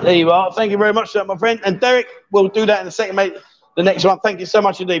 there you are. Thank you very much, my friend. And Derek, we'll do that in a second, mate. The next one. Thank you so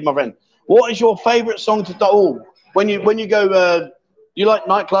much indeed, my friend. What is your favourite song to do? Oh, when you go, you like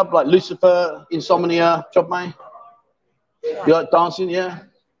nightclub, like Lucifer, Insomnia, Job May? You like dancing, yeah?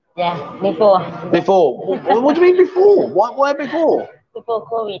 Yeah, before. Before? What do you mean before? Why before? Before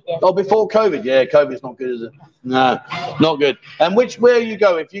COVID, yes. Oh, before COVID. Yeah, COVID's not good, is it? No, not good. And where you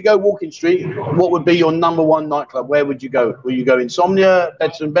go? If you go Walking Street, what would be your #1 nightclub? Where would you go? Will you go Insomnia,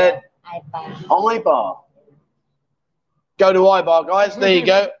 Beds and Bed? iBar. Go to iBar, guys. There you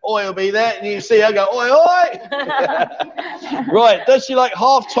go. Oi will be there, and you see her go, oi, oi. Right. Does she like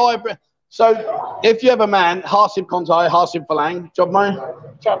half Thai? So, if you have a man, Harsib Kontai, Harsib Falang, Job May?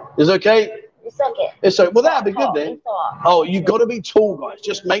 Job. Is okay? It's okay. It's okay. Well, that'd be good then. Oh, you've got to be tall, guys.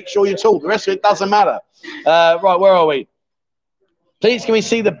 Just make sure you're tall. The rest of it doesn't matter. Right, where are we? Please, can we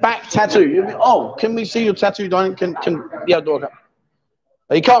see the back tattoo? Oh, can we see your tattoo, Diane? Yeah, door.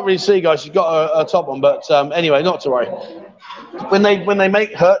 You can't really see, guys. She's got a top on, but anyway, not to worry. When they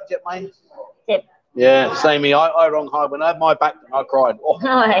make hurt, get my. Yep. Yeah, same me. I wrong hard. When I had my back, I cried.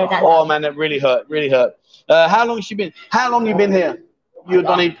 Oh man, that really hurt. Really hurt. How long has she been? How long you been here? You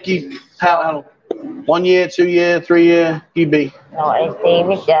done it? How long? 1 year, 2 year, 3 year? You be? No, I stay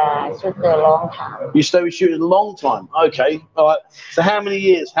with shooter a long time. You stay with shooters a long time. Okay. All right. So how many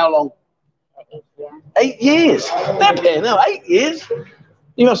years? How long? 8 years. 8 years. No, 8 years.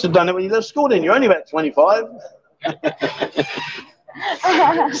 You must have done it when you left school. Then you're only about 25.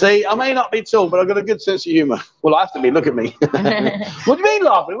 See, I may not be tall, but I've got a good sense of humour. Well, I have to be. Look at me. What do you mean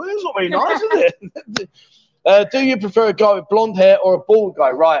laughing? Well, it's not very nice, is it? Do you prefer a guy with blonde hair or a bald guy?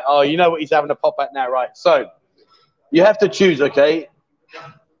 Right. Oh, you know what he's having a pop at now, right? So, you have to choose, okay?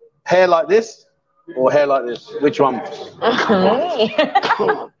 Hair like this or hair like this? Which one?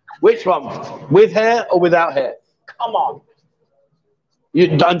 Which one? With hair or without hair? Come on.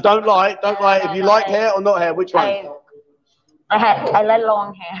 You don't lie. Don't lie. If you like hair or not hair, which one? I like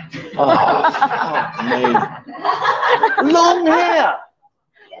long hair. Oh, man. Long hair.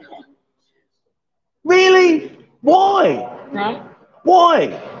 Really? Why? No?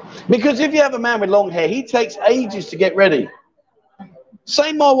 Why? Because if you have a man with long hair, he takes ages to get ready.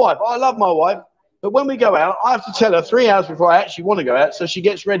 Same my wife. I love my wife, but when we go out, I have to tell her 3 hours before I actually want to go out, so she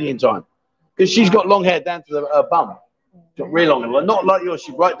gets ready in time. Because she's got long hair down to the bum. Got real long, not like yours.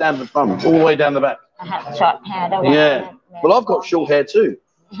 She's right down the bum, all the way down the back. I have short hair. Yeah. Well, I've got short hair too.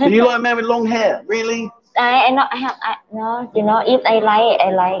 Do you like a man with long hair? Really? No, you know, if I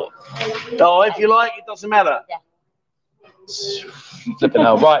like. Oh, if you like, it doesn't matter. Yeah. Flipping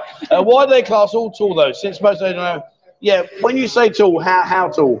hell, right. Why do they class all tall though? Since most they don't know. Yeah, when you say tall, how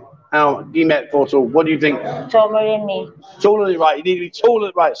tall? How you met for tall? What do you think? Taller than me. Taller than right. You need to be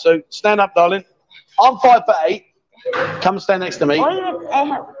taller, right? So stand up, darling. I'm 5'8". Come stand next to me. I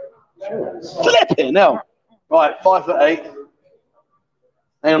have. Flipping hell. Right, 5'8".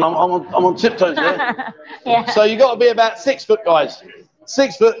 Hang on, I'm on tiptoes there. Yeah. So you got to be about 6 foot, guys.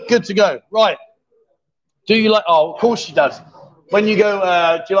 6 foot, good to go. Right. Do you like? Oh, of course she does. When you go,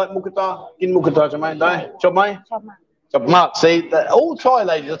 do you like mukata? In mukata, Jermaine, Job May? Job Mark. See, all Thai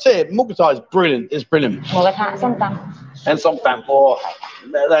ladies, I tell you, mukata is brilliant. It's brilliant. And some tam or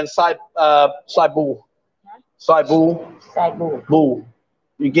then side bull. Side bull. Bull.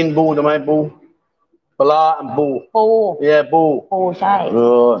 You get bull, Jermaine, bull. Bala and bull. Bull. Yeah, bull. Bull, right.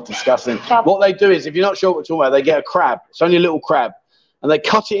 Oh, disgusting. What they do is, if you're not sure what we're talking about, they get a crab. It's only a little crab. And they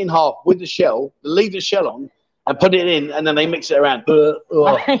cut it in half with the shell, they leave the shell on, and put it in, and then they mix it around.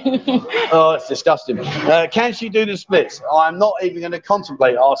 Oh, it's disgusting. Can she do the splits? I'm not even going to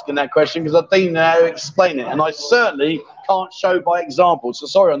contemplate asking that question because I don't know how to explain it. And I certainly can't show by example. So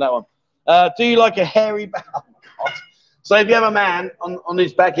sorry on that one. Do you like a hairy back? Oh, God. So if you have a man on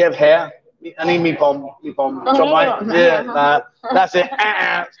his back, you have hair. I need me pom. Yeah, that's it.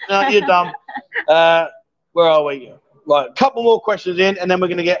 No, you're dumb. Where are we? Right, a couple more questions in, and then we're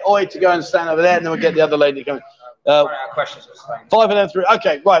going to get Oi to go and stand over there, and then we'll get the other lady coming. Questions are staying. 5 and then 3.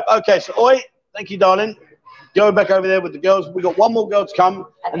 Okay, right. Okay, so Oi, thank you, darling. Go back over there with the girls. We've got one more girl to come,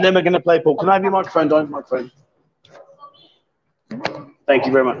 and then we're going to play pool. Can I have your microphone, darling? Microphone. Thank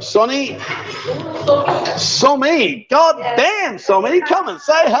you very much. Sonny. Somi. God damn, Somi. Come and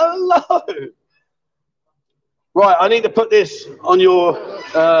say hello. Right, I need to put this on your...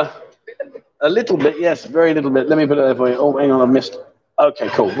 a little bit, yes, very little bit. Let me put it there for you. Oh, hang on, I've missed. Okay,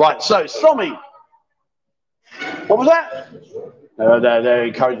 cool. Right, so Somi, what was that? They're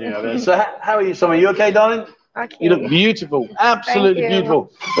encouraging over there. So how are you, Somi? You okay, darling? Okay. You look beautiful, absolutely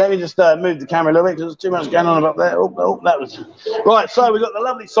beautiful. Let me just move the camera a little bit because there's too much going on up there. Oh, that was right. So we've got the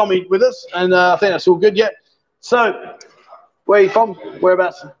lovely Somi with us, and I think that's all good. Yeah. So, where are you from?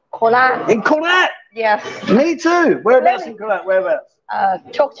 Whereabouts? Kola. In Kolat. Yes. Me too. Whereabouts in Kolat? Whereabouts?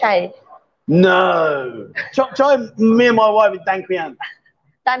 Chok Chai. No. Chok Chai. Me and my wife in Dan Krian.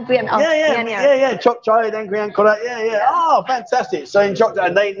 Dan Krian. Oh, Yeah. Chok Chai, Dan Krian, Kolat. Yeah. Oh, fantastic. So in Chok Chai,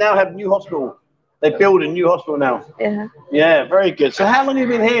 they now have a new hospital. They build a new hospital now. Yeah. Yeah, very good. So how long have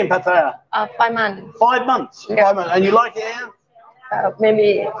you been here in Pattaya? 5 months. 5 months. Yeah. 5 months. And you like it here?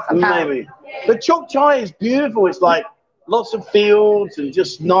 Maybe sometimes. Maybe. But Chok Chai is beautiful. It's like lots of fields and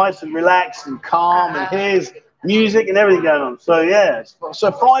just nice and relaxed and calm. And here's music and everything going on. So yeah.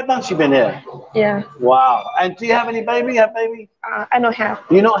 So 5 months you've been here. Yeah. Wow. And do you have any baby? Have baby? I don't have.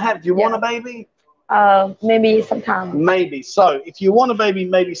 You not have? Do you want a baby? Maybe sometimes. Maybe. So if you want a baby,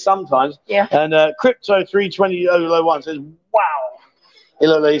 maybe sometimes. Yeah. And Crypto 32001 says, "Wow."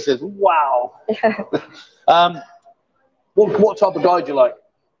 He says, "Wow." What type of guy do you like?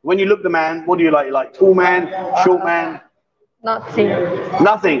 When you look at the man, what do you like? You like tall man, short man? Nothing.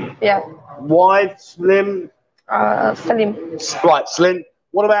 Nothing. Yeah. Wide, slim. Slim. Right, slim.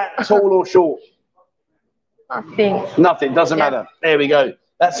 What about tall or short? Nothing. Nothing. Doesn't matter. There we go.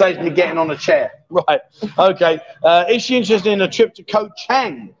 That saves me getting on a chair. Right. Okay. Is she interested in a trip to Koh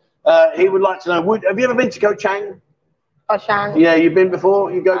Chang? He would like to know. Have you ever been to Koh Chang? Koh Chang. Yeah, you've been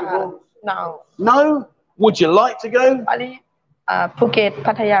before? You go before? No. No? Would you like to go? Bali, Phuket,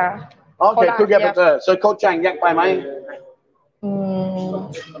 Pattaya. Okay, Phuket, yeah. Pattaya. So Koh Chang, yak by mate?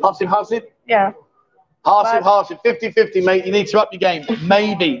 Half-sip? Yeah. Half-sip. 50-50, mate. You need to up your game.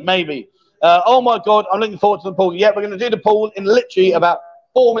 Maybe. Oh my God, I'm looking forward to the pool. Yeah, we're going to do the pool in literally about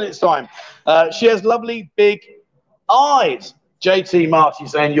 4 minutes' time. She has lovely big eyes. JT March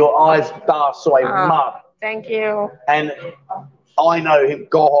is saying your eyes are so mud. Thank you. And I know him,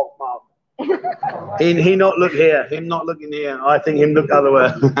 go mud. he not look here. Him not looking here. I think him look other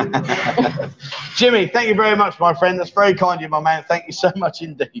way. Jimmy, thank you very much, my friend. That's very kind of you, my man. Thank you so much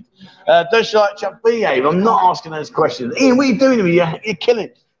indeed. Does you like Chuck? Behave. I'm not asking those questions. Ian, what are you doing to me? You're killing.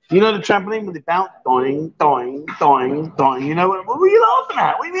 Do you know the trampoline with the bounce? Doing. You know what were you laughing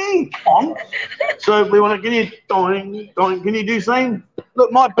at? What do you mean? Come on. So we want to get you doing. Can you do the same?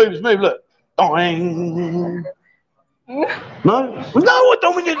 Look, my boobs move. Look. Doing. No, I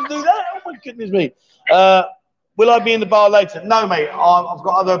don't want you to do that. Oh my goodness me. Will I be in the bar later? No, mate. I've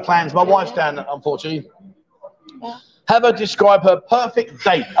got other plans. My wife's down, unfortunately. Have her describe her perfect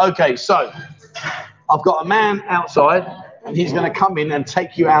date. Okay, so I've got a man outside, and he's going to come in and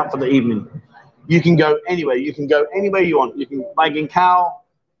take you out for the evening. You can go anywhere. You can go anywhere you want. You can Bag Cow,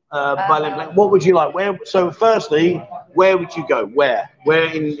 what would you like? Where? So, firstly, where would you go? Where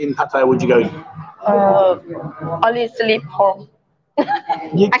in Pattaya would you go? Only sleep home.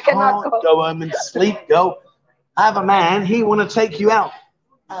 You can't go home and sleep, girl. I have a man. He want to take you out.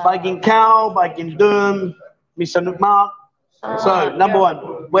 Bag Cow, Bag Durham, Mr. Nukmark. So, number one,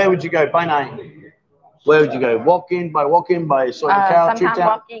 where would you go? By night. Where would you go? Walking, by sort of cow, sometimes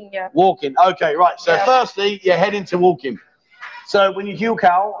walking, yeah. Walking. Okay, right. So firstly, you're heading to walking. So when you hiu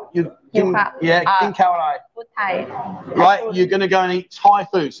cow, King Cow Food Thai. Right, you're gonna go and eat Thai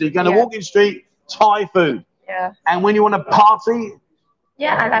food. So you're gonna walk in street, Thai food. Yeah. And when you want to party?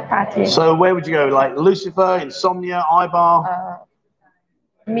 Yeah, I like party. So where would you go? Like Lucifer, Insomnia, iBar?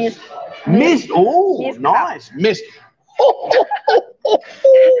 Mist. Oh, nice. Mist.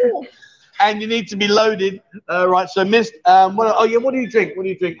 And you need to be loaded, right? So, Mist. What do you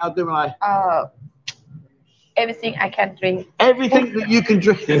drink? I'll do my. Everything I can drink. Everything that you can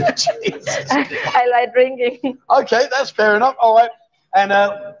drink. I like drinking. Okay, that's fair enough. All right. And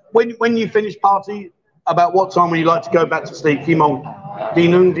when you finish party, about what time would you like to go back to sleep? Kimong,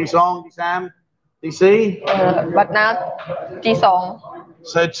 Dinung, Disong, Disam, DC. But now, Disong.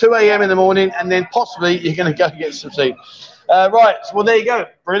 So 2 a.m. in the morning, and then possibly you're going to go get some sleep. Right, well, there you go.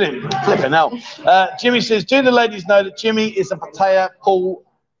 Brilliant. Flipping hell. Jimmy says, do the ladies know that Jimmy is a Pattaya pool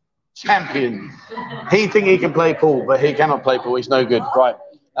champion? He thinks he can play pool, but he cannot play pool. He's no good. Right.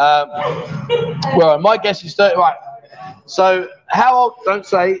 Well, my guess is 30. Right. So, how old? Don't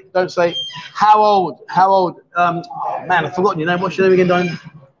say. How old? Man, I've forgotten your name. What's your name again, Diane?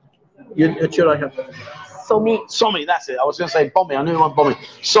 Somi, that's it. I was going to say Bommy. I knew it was Bommy.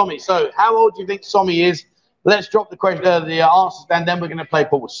 Somi. So, how old do you think Somi is? Let's drop the question, the answers, and then we're going to play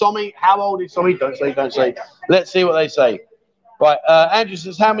pool. Somi, how old is Somi? Don't say. Let's see what they say. Right, Andrew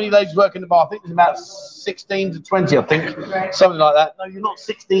says, how many ladies work in the bar? I think it's about 16 to 20, I think. Something like that. No, you're not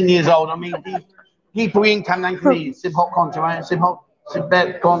 16 years old. I mean, di puying tanang kini, sib hok con chawai, sib hok, sib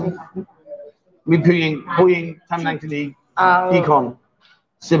bet con, mi puying tanang kini, di con,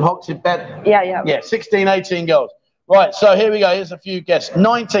 sib hok, sib bet. Yeah, 16, 18 girls. Right, so here we go. Here's a few guesses.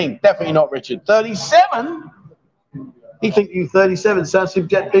 19, definitely not Richard. 37? He think you 37 sounds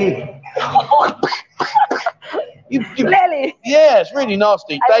subject B. Really? Yeah, it's really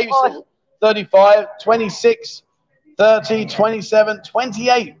nasty. David says 35, 26, 30, 27,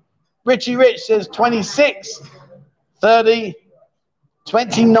 28. Richie Rich says 26, 30,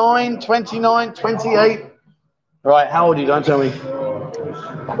 29, 29, 28. Right, how old are you? Don't tell me.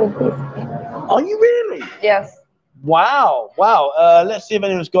 Are you really? Yes. Wow, wow. Let's see if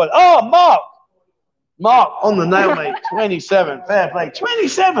anyone's got it. Oh, Mark! Mark, on the nail, mate. 27. Fair play.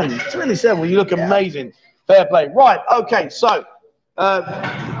 27. 27. Well, you look amazing. Fair play. Right, okay, so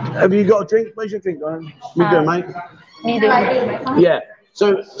have you got a drink? Where's your drink, Ryan? You doing, mate? Me do. Yeah.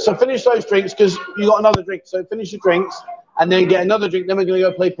 So finish those drinks because you got another drink. So finish your drinks and then get another drink. Then we're going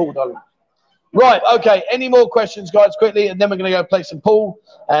to go play pool, darling. Right, okay. Any more questions, guys, quickly? And then we're going to go play some pool.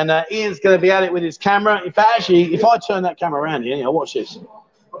 And Ian's going to be at it with his camera. In fact, actually, if I turn that camera around here, watch this.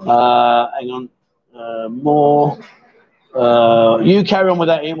 Hang on. More. You carry on with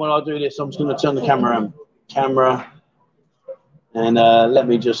that, Ian, while I do this. I'm just going to turn the camera around. Camera. And let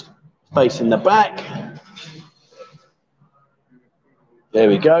me just face in the back. There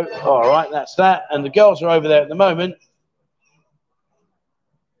we go. All right, that's that. And the girls are over there at the moment.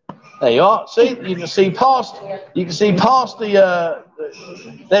 There you are. See, you can see past. You can see past the.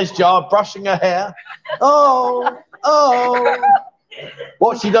 There's Jar brushing her hair. Oh.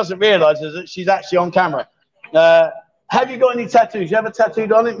 What she doesn't realise is that she's actually on camera. Have you got any tattoos? You have a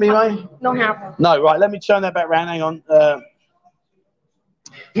tattoo on it, Mimay? Don't have. No, right. Let me turn that back round. Hang on.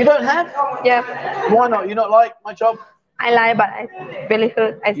 You don't have? Yeah. Why not? You not like my job? I lie, but I really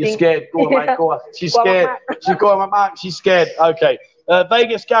hurt. I think. You're scared. Go on, mate. Go on. She's scared. She's going, my mark. She's scared. Okay.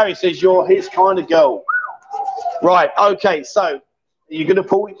 Vegas Gary says you're his kind of girl. Right. Okay. So you're gonna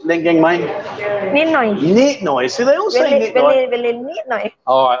pull Lingang, mate. Neat noise. So they all say neat noise.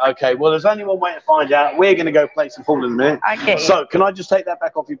 All right. Okay. Well, there's only one way to find out. We're gonna go play some pool in a minute. Okay. So can I just take that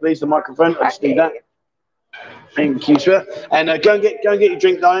back off you, please? The microphone. I just need that. Thank you, sir. And go and get your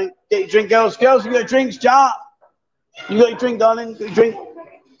drink, darling. Get your drink, girls. Girls, you got drinks, Jar. You got your drink, darling. Got your drink.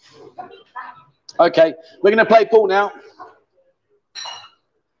 Okay. We're gonna play pool now.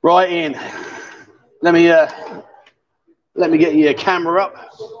 Right, Ian. Let me get your camera up.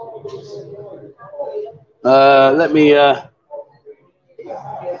 Let me.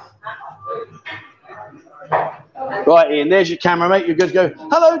 Right, Ian. There's your camera, mate. You're good to go.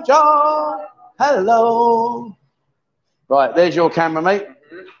 Hello, John. Hello. Right, there's your camera, mate.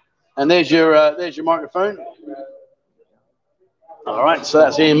 And there's your microphone. All right, so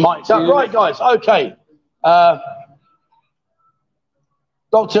that's Ian mic'd up. Right, guys. Okay.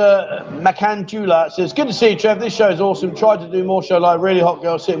 Dr. Macandula says, good to see you, Trev. This show is awesome. Tried to do more show like really hot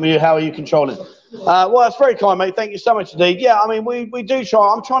girl sitting with you. How are you controlling? Well, that's very kind, mate. Thank you so much indeed. Yeah, I mean, we do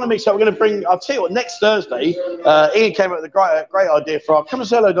try. I'm trying to mix up. We're going to bring, I'll tell you what, next Thursday, Ian came up with a great idea for our, come and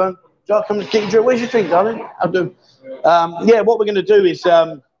say hello, darling. Come and get your drink. Where's your drink, darling? I'll do. Yeah, what we're going to do is,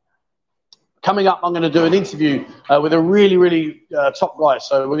 coming up, I'm going to do an interview with a really, really top guy.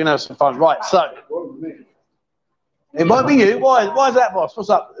 So we're going to have some fun. Right, so. It might be you. Why is that, boss? What's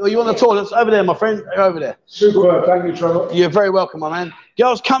up? Are you on the toilets? Over there, my friend. Over there. Super. Thank you, Trevor. You're very welcome, my man.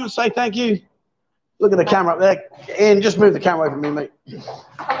 Girls, come and say thank you. Look at the camera up there. Ian, just move the camera over me, mate.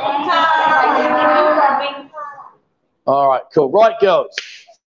 All right, cool. Right, girls.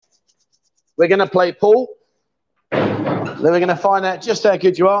 We're going to play pool. Then we're going to find out just how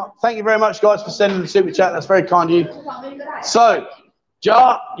good you are. Thank you very much, guys, for sending the super chat. That's very kind of you. So,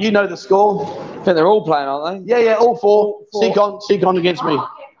 Jar, you know the score. I think they're all playing, aren't they? Yeah, all four. Seacon against me.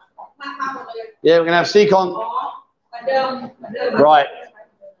 Yeah, we're going to have Seacon. Right.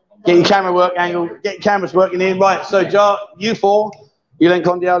 Get your camera work angle. Get your cameras working in. Right, so Jar, you four. You then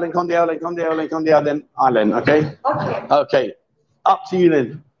Condial, then I then, okay? Okay. Up to you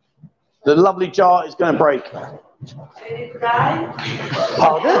then. The lovely Jar is going to break.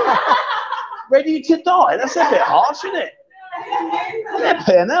 Pardon? Ready to die? That's a bit harsh, isn't it? Yeah,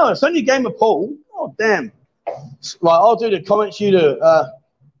 fair now. It's only a game of pool. Oh, damn. Right, I'll do the comments. You do.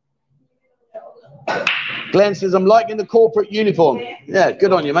 Glenn says, I'm liking the corporate uniform. Yeah,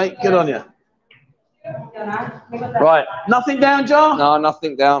 good on you, mate. Good on you. Right. Nothing down, Jar? No,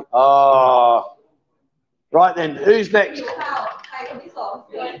 nothing down. Oh. Right then. Who's next?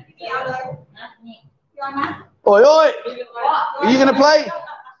 Oi, oi! Are you going to play?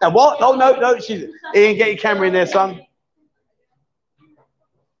 Now what? Oh, no, no. Ian, get your camera in there, son.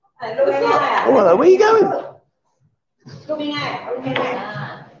 Oh, hello. Where are you going?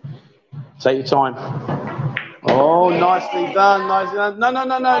 Take your time. Oh, nicely done. Nicely done. No, no,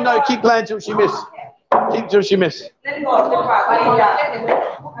 no, no, no. Keep playing till she misses. Keep till she misses.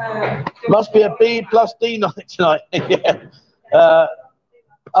 Must be a B plus D night tonight. Yeah.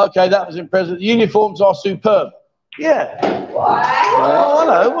 Okay, that was impressive. The uniforms are superb. Yeah. Oh,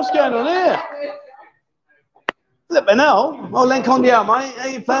 hello. What's going on here? Flipping hell. Oh, Len Condial, mate. How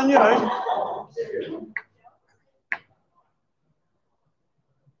you playing your own?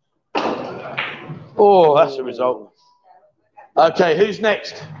 Oh, that's the result. Okay, who's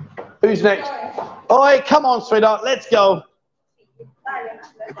next? Who's next? Oi, come on, sweetheart. Let's go.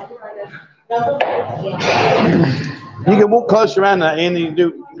 You can walk close around that, Ian. You can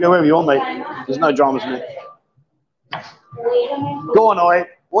do go wherever you want, mate. There's no dramas in it. Go on, Oi.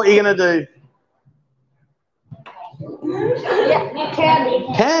 What are you going to do?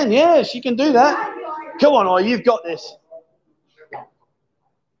 Can, yeah, she can do that. Come on, Oi, you've got this.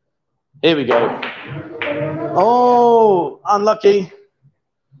 Here we go. Oh, unlucky.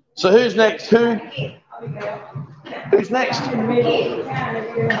 So who's next? Who's next? Come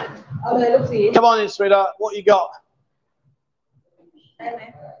on in, sweetheart. What you got?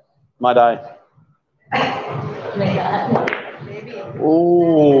 My day.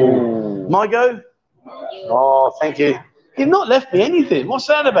 Oh, my go? Oh, thank you. You've not left me anything. What's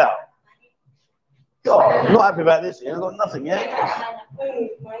that about? God, I'm not happy about this. I've got nothing yet.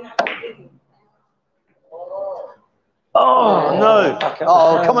 Oh, no.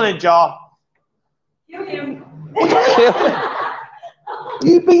 Oh, come on in, Jar. Kill him.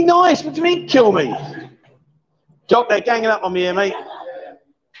 You be nice. What do you mean, kill me? Jock, they're ganging up on me here, mate.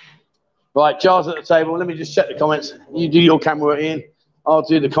 Right, Jar's at the table. Let me just check the comments. You do your camera work, Ian. I'll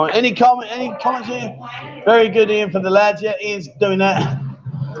do the comment. Any comments, Ian? Very good, Ian, for the lads. Yeah, Ian's doing that.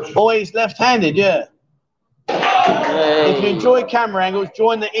 Always left-handed, yeah. Hey. If you enjoy camera angles,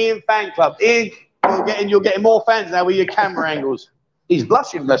 join the Ian fan club. Ian, you're getting more fans now with your camera angles. He's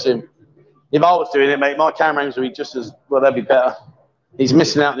blushing, bless him. If I was doing it, mate, my camera angles would be just as well. That'd be better. He's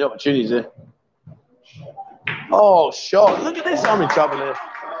missing out on the opportunities here. Oh, shot! Look at this. I'm in trouble here.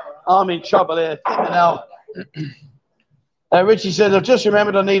 I'm in trouble here. Now, Richie says, I've just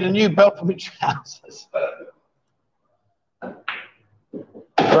remembered I need a new belt for my trousers.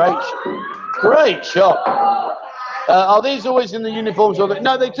 Great shot. Are these always in the uniforms? Or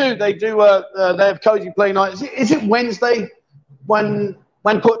no, they do. They do. They have cozy play night. Is it Wednesday? When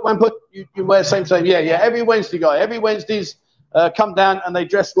you wear same. Yeah. Every Wednesday, guy. Every Wednesdays come down and they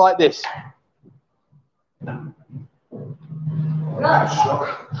dress like this.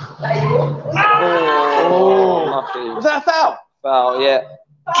 Oh, was that a foul? Foul, yeah.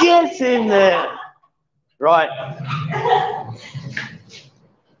 Get in there. Right.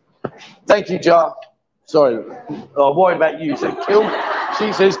 Thank you, Jar. Sorry. Oh, worried about you. Said kill.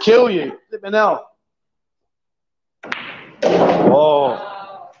 She says kill you. Let me know.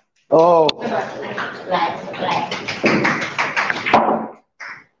 Oh. Oh.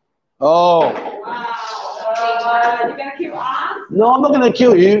 Oh. You're gonna kill us? No, I'm not going to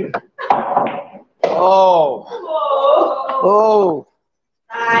kill you. Oh. Oh.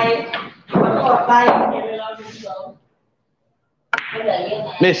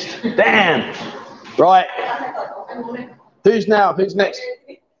 Missed. Damn. Right. Who's now? Who's next?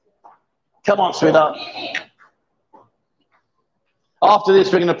 Come on, sweetheart. After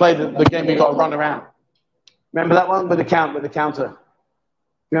this, we're going to play the game we got to run around. Remember that one with the counter?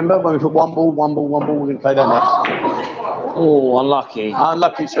 Remember when we put one ball, we're going to play that next. Oh, unlucky.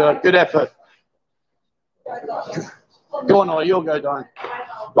 Unlucky, sir. Good effort. Go on, Ollie. You'll go, Diane.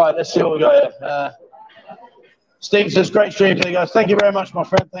 Right, let's see what we got here. Steve says, great stream today, guys. Thank you very much, my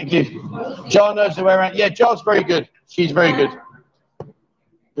friend. Thank you. Jar knows the way around. Yeah, Jar's very good. She's very good.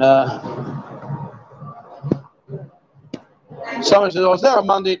 Someone says, I was there on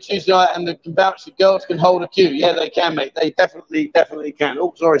Monday, Tuesday night, and the vouch the girls can hold a queue. Yeah, they can, mate. They definitely can.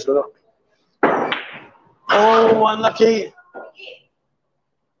 Oh, sorry, sweetheart. Oh, unlucky.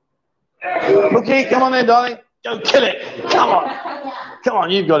 Rookie, come on in, darling. Go kill it. Come on. Come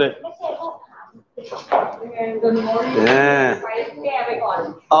on, you've got it. Yeah.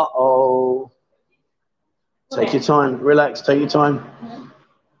 Uh-oh. Take your time. Relax. Take your time.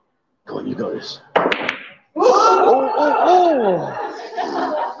 Come on, you got this. Oh.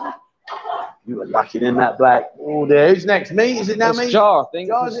 You were lucky in that black. Oh, there. Who's next? Me? Is it now me? Jar, I think.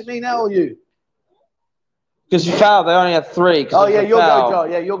 Jar, is it me now or you? Because you foul, they only have 3. Oh yeah, you'll go, Joe.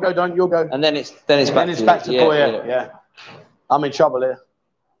 Yeah, you'll go, Don. You'll go. And then it's back to Paul. Yeah. I'm in trouble here.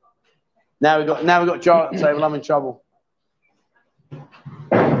 Now we got Joe at the table. I'm in trouble.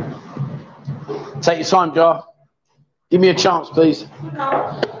 Take your time, Joe. Give me a chance, please.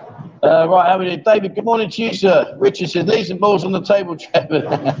 Right, how are we doing? David, good morning to you, sir. Richard says, leave some balls on the table, Trevor.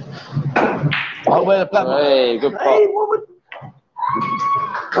 I'll wear the platform. Hey, good pop. Hey, what would...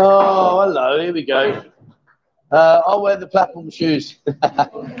 Oh, hello, here we go. I'll wear the platform shoes.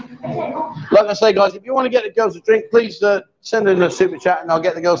 Like I say, guys, if you want to get the girls a drink, please send in a super chat and I'll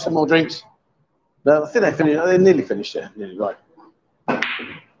get the girls some more drinks. I think they finished. They're nearly finished there. Nearly, right.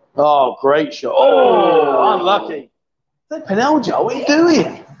 Oh, great shot. Oh, unlucky. Flipping hell, Joe, what are you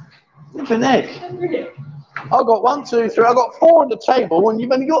doing? Flipping heck. I've got 1, 2, 3. I've got 4 on the table and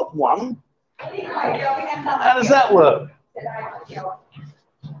you've only got 1. How does that work?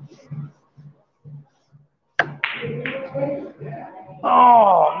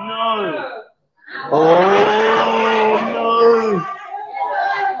 Oh, no. Oh, no.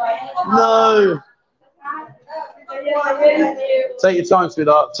 No. Take your time,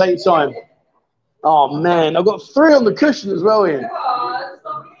 sweetheart. Take your time. Oh, man. I've got 3 on the cushion as well, Ian.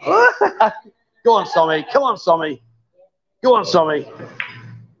 Go on, Sommy. Come on, Sommy. Go on, Sommy.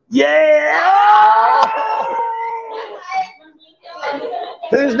 Yeah!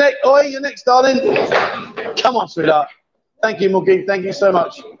 Who's next? Oi, you're next, darling. Come on, sweetheart. Thank you, Mookie. Thank you so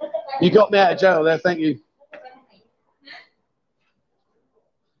much. You got me out of jail there. Thank you.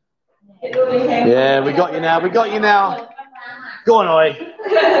 Yeah, we got you now. We got you now. Go on, Oi.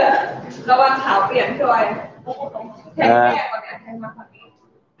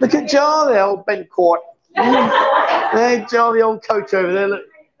 Look at Charlie, old Ben Court. Hey, Charlie, old coach over there. Look.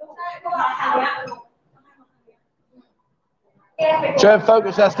 Trev,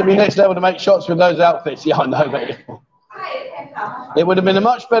 focus has to be next level to make shots with those outfits. Yeah, I know, mate. It would have been a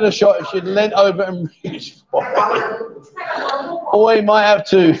much better shot if she'd leant over and reached for it. Or he might have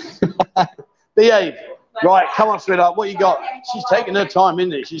to. Behave. Right, come on, sweetheart. What you got? She's taking her time,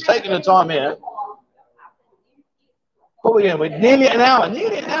 isn't it? She's taking her time here. What are we doing? We're nearly an hour.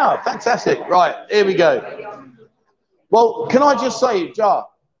 Nearly an hour. Fantastic. Right, here we go. Well, can I just say, Jar,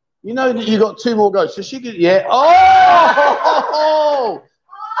 you know that you got 2 more goes. So she could, yeah. Oh!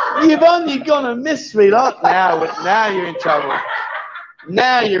 You've only gone and missed, sweetheart. Now you're in trouble.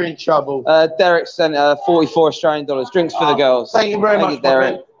 Now you're in trouble. Derek sent 44 Australian dollars. Drinks for the girls. Thank you very much, you,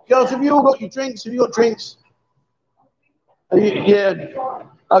 Derek. Girls, have you all got your drinks? Have you got drinks? Yeah.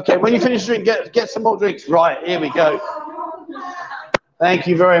 Okay, when you finish drink, get some more drinks. Right, here we go. Thank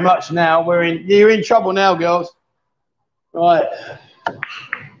you very much. Now you're in trouble now, girls. Right.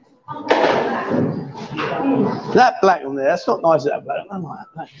 That black on there, that's not nice, that black. I like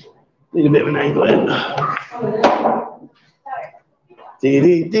that black. Need a bit of an angle in.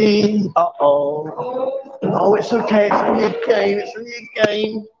 Dee. Uh-oh. Oh, it's okay. It's only a game. It's only a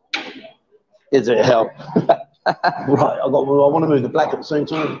game. Is it help? Right, I want to move the black at the same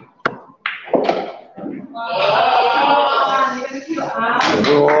time.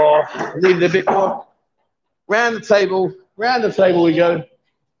 Oh, need it a bit more. Round the table we go.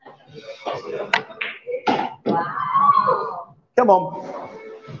 Come on.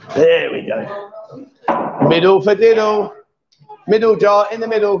 There we go. Middle for diddle. Middle jar in the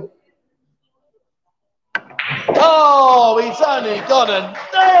middle. Oh, he's only got and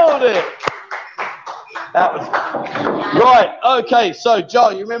nailed it. That was right. Okay, so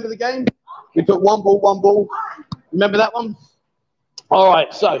Jar, you remember the game? We put 1 ball. Remember that one? All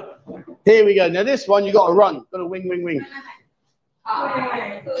right, so here we go. Now this one you got to run. Got to wing.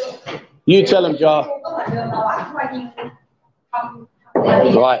 You tell him, Jar.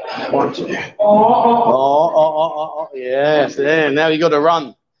 Right, 1, 2. Oh, yes. There. Now you got to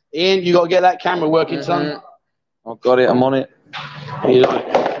run. Ian, you got to get that camera working, son. I've got it. I'm on it.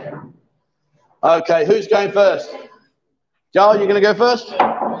 Okay, who's going first? Jar, you're going to go first?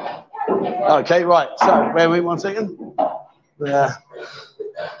 Okay, right. So, bear with me 1 second. Where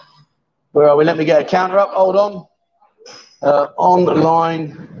are we? Let me get a counter up. Hold on.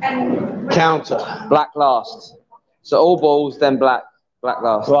 Online counter. Black last. So all balls, then black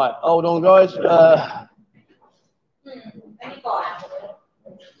last. Right, hold on, guys.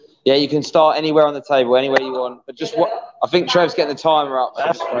 Yeah, you can start anywhere on the table, anywhere you want. But just what I think Trev's getting the timer up.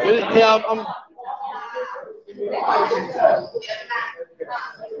 That's good. Yeah,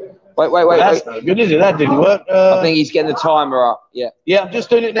 Wait. That's not good, is it? That didn't work. I think he's getting the timer up. Yeah. Yeah, I'm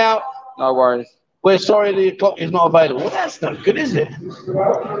just doing it now. No worries. We're sorry the clock is not available. Well, that's not good, is it?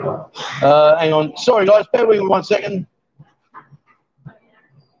 Hang on. Sorry, guys. Bear with me 1 second.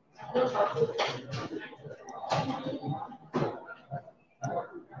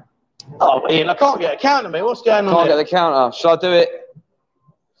 Oh, Ian, I can't get a counter, mate. What's going on? Can't there? get the counter. Shall I do it?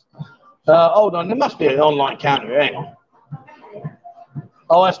 Hold on, there must be an online counter here. Hang on.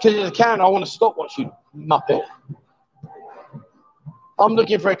 Oh, that's because there's a counter. I want to stopwatch, you muppet. I'm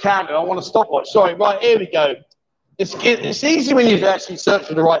looking for a counter. I want a stopwatch. Sorry, right, here we go. It's easy when you actually search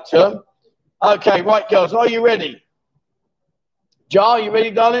for the right term. Okay, right, girls, are you ready? Jar, you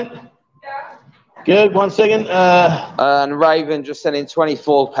ready, darling? Yeah. Good, 1 second. And Raven just sending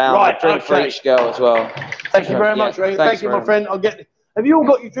 £24. Right, a drink for each girl as well. Thank you very much, Raven. Thank you, my friend. Have you all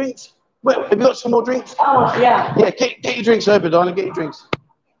got your drinks? Wait, have you got some more drinks? Oh, yeah. Yeah, get your drinks open, darling. Get your drinks.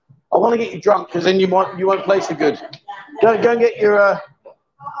 I want to get you drunk because then you won't play so good. Go and get your.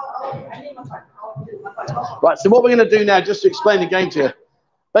 Right. So what we're going to do now, just to explain the game to you,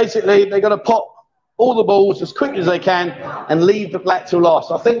 basically they're going to pop all the balls as quick as they can and leave the black till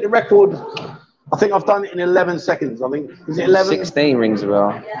last. I think the record. I think I've done it in 11 seconds. I think is it 11? 16 rings a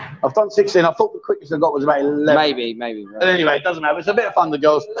bell. I've done 16. I thought the quickest I got was about 11. Maybe. Right. But anyway, it doesn't matter. It's a bit of fun, the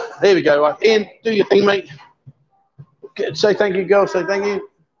girls. Here we go. Right, Ian, do your thing, mate. Say thank you, girls. Say thank you.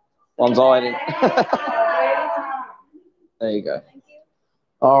 One's hiding. There you go.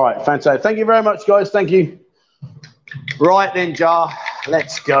 All right, fantastic. Thank you very much, guys. Thank you. Right then, Jar.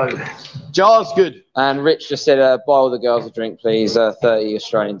 Let's go. Jar's good. And Rich just said, buy all the girls a drink, please. 30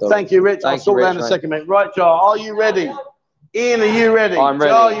 Australian dollars. Thank you, Rich. I'll sort that in a second, mate. Right, Jar, are you ready? Ian, are you ready? I'm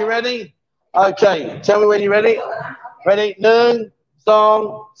ready. Jar, are you ready? Okay, tell me when you're ready. Ready? Noon,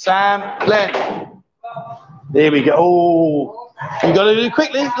 Song, Sam, Glenn. There we go. Oh, you got to do it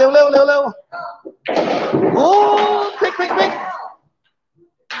quickly. Little. Oh, quick.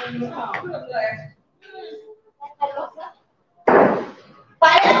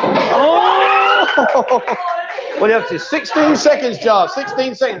 Oh! What are you up to? 16 seconds, Jar.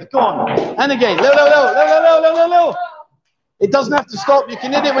 16 seconds. Come on. And again. Little. It doesn't have to stop. You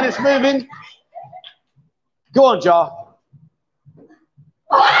can hit it when it's moving. Go on, Jar.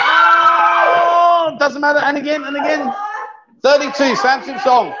 Oh! Doesn't matter. And again. 32. Samson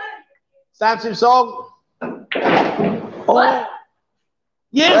Song. Oh.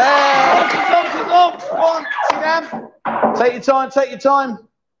 Yes! Come on, sit down. Take your time.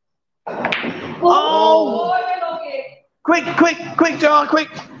 Oh! Quick, Jar, quick.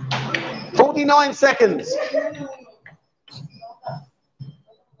 49 seconds.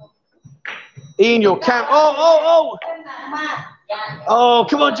 Ian, your camp. Oh! Oh,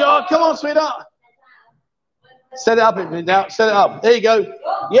 come on, Jar. Come on, sweetheart. Set it up, now. Set it up. There you go.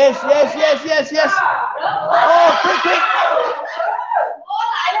 Yes. Oh, quick.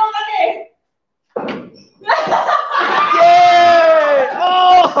 Yeah!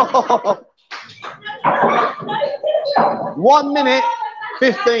 Oh! 1 minute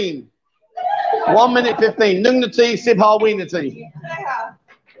 15. 1 minute 15. Nung nati, sibha wee nati.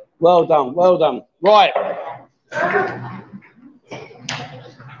 Well done. Right.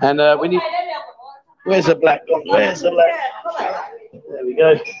 And we need. Where's the black one? There we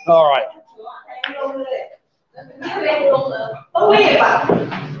go. All right.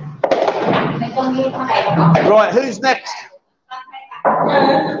 Right, who's next?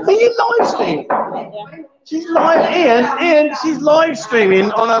 Are you live streaming? She's live, Ian, she's live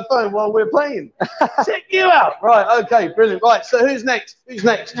streaming on her phone while we're playing. Check you out. Right, okay, brilliant. Right, so who's next?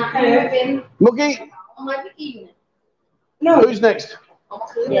 Mookie? No. Who's next?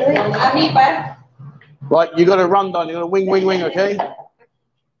 Right, you got to run down. You got to wing, okay?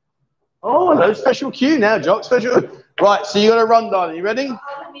 Oh, no, special cue now, Jock. Special. Right, so you got to run down. Are you ready?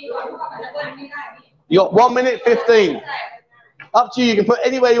 You got 1 minute 15. Up to you. You can put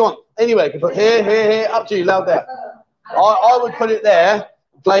anywhere you want. Anywhere. You can put here. Up to you. Loud there. I would put it there.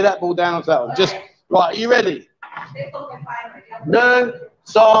 Play that ball down onto that one. Just right. Are you ready? No,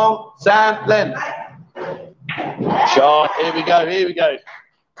 Song, Sam, Glenn. Shot. Here we go.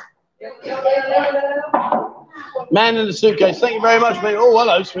 Man in the suitcase. Thank you very much, mate. Oh,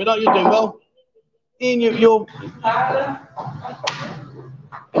 hello, sweetheart. You're doing well. Ian, you're.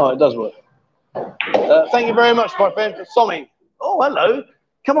 Oh, it does work. Thank you very much, my friend, for somming. Oh, hello.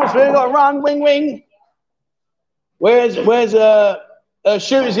 Come on, sweetheart. Got to run. Wing. Where's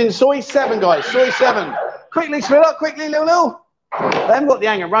shooters in soy 7, guys? Soy 7. Quickly, sweetheart. Quickly, little. They haven't got the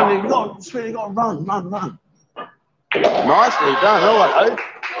hang of running. You got to run. Nicely done. Oh, hello.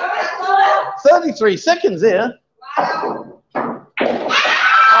 33 seconds here. Oh,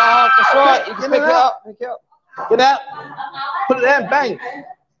 that's right. You can pick it up. Get out. Put it there. Bang.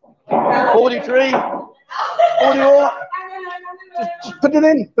 43. 44. Just put it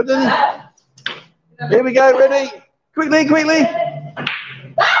in. Here we go. Ready? Quickly.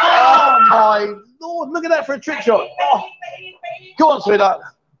 Oh, my Lord. Look at that for a trick shot. Oh. Go on, sweetheart.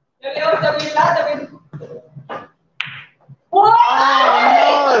 Oh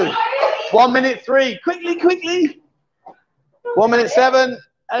no! 1 minute 3. Quickly, quickly. 1 minute 7,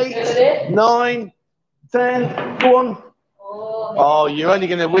 8, 9, 10. Go on. Oh, you're only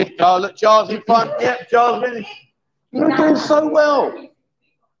going to win. Oh, look, Charles in front. Yep, Charles winning. You're doing so well.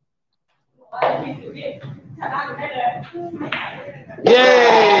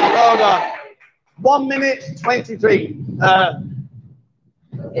 Yay! Well done. 1 minute 23. That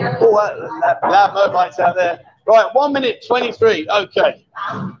motorbike's out there. Right, 1 minute 23. Okay.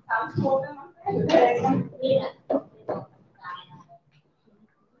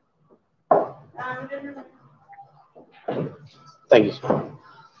 Thank you.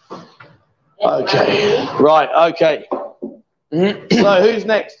 Okay. Right. Okay. So who's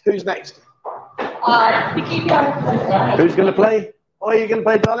next? Who's next? Who's going to play? Oh, are you going to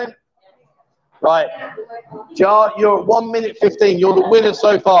play, darling? Right. Jar, you're at 1 minute 15. You're the winner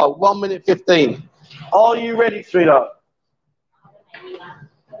so far. 1 minute 15. Are you ready, sweetheart?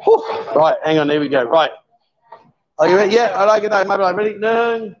 Whew. Right. Hang on. Here we go. Right. Are you ready? Yeah. I like it. Maybe I'm ready.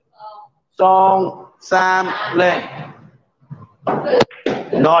 Nung, Song, Sam, Len.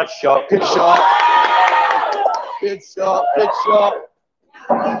 Nice shot. Good shot. Good shot. Good shot.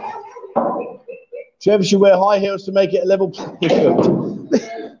 Trevor should wear high heels to make it a level playing field.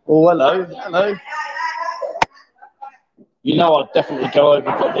 Oh, hello. Hello. You know I'll definitely go over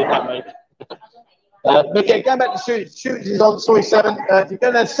that, mate. But yeah, going back to shooters. Shooters is on Soy 7. You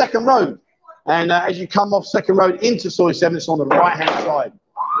go down second road. And as you come off second road into Soy 7, it's on the right-hand side.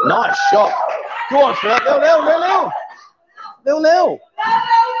 Nice shot. Go on, sir. Lil.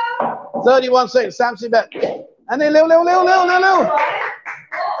 31 seconds. Samson back. And then Lil. Go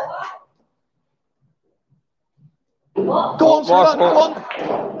on, sweetheart. Go on.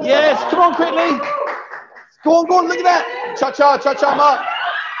 Yes, come on, quickly. Go on. Look at that. Cha-cha, Mark.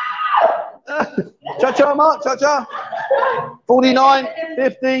 Cha-cha, Mark. Cha-cha. 49,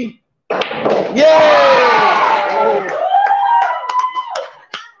 50. Yay!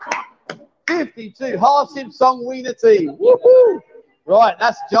 52. Hasib Song Wiener team. Woohoo! Right,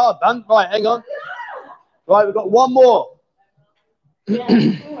 that's job done. Right, hang on. Right, we've got one more.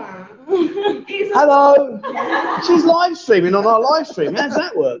 Hello. She's live streaming on our live stream. How does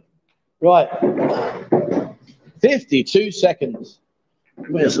that work? Right. 52 seconds.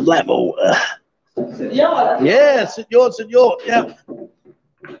 Where's the level? Yeah, Senor. Yeah.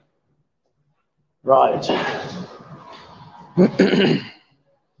 Right.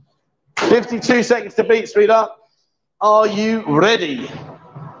 52 seconds to beat, sweetheart. Are you ready?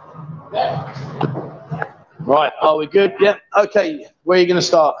 Right, are we good? Yeah. Okay, where are you going to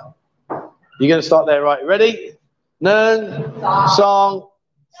start? You're going to start there, right? Ready? Nung, Song,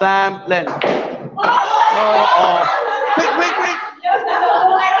 Sam, Len. Quick.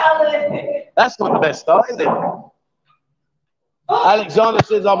 That's not the best start, is it? Alexander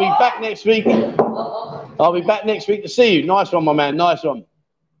says, I'll be back next week. I'll be back next week to see you. Nice one, my man. Nice one.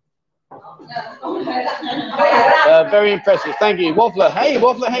 Very impressive. Thank you. Waffler. Hey,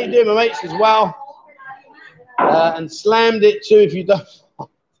 Waffler. How you doing, my mates, as well? And slammed it too if you don't.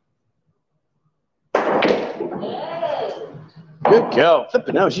 Good girl.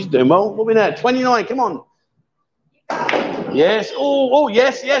 Flipping hell, she's doing well. What are we now? 29. Come on. Yes. Oh,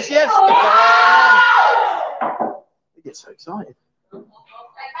 yes. You get so excited.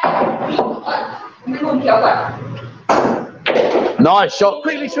 Nice shot.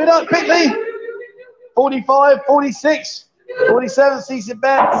 Quickly, sweetheart. Quickly. 45, 46, 47. CC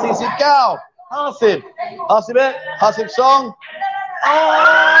Bet. CC Gal. Hasib. Hasib Bet. Hasib Song.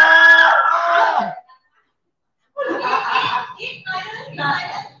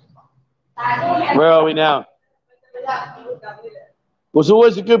 Where are we now? Was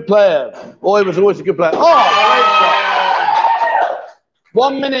always a good player. Boy, was always a good player. Oh, great shot.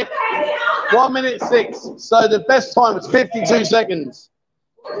 1 minute. 1 minute 6. So the best time was 52 seconds.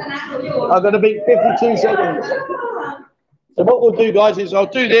 I've got to beat 52 seconds. So what we'll do, guys, is I'll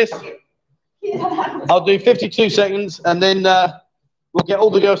do this. I'll do 52 seconds, and then we'll get all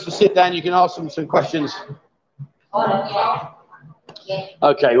the girls to sit down. You can ask them some questions.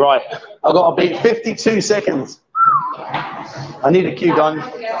 Okay, right. I've got to beat 52 seconds. I need a cue done.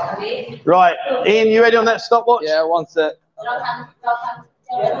 Right, Ian, you ready on that stopwatch? Yeah, one set.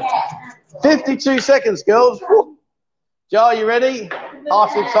 52 seconds, girls. Woo. Jar, you ready?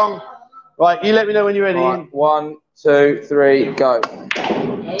 Hasib Song. Right, you let me know when you're ready. Right, 1, 2, 3, go.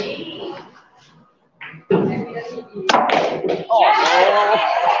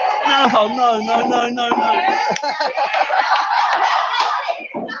 Oh, no.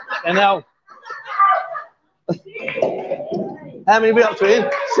 And now. How many are we up to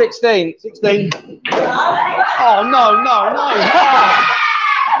here? 16. 16. Oh, no.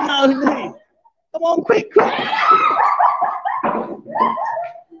 Oh, no, Lee. Come on, quick.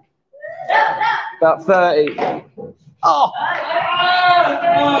 About 30. Oh.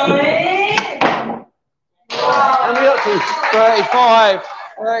 How many up to? 35.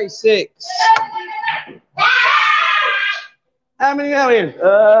 36. How many are we in?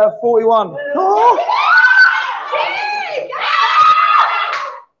 41. Oh.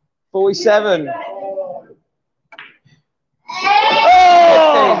 47.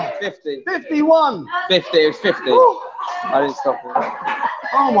 Oh. 50. 51. 50. It was 50. Oh. I didn't stop it.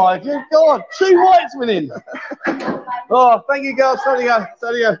 Oh my good God, 2 whites winning. Oh, thank you, girls. Sorry to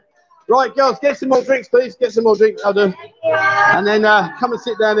go. Right, girls, get some more drinks, please. Get some more drinks, I'll do. And then come and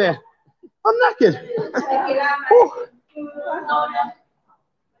sit down there. I'm knackered.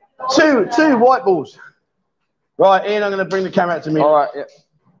 Two white balls. Right, Ian, I'm going to bring the camera out to me. All right, yeah.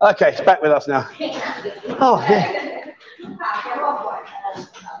 Okay, it's back with us now. Oh, yeah.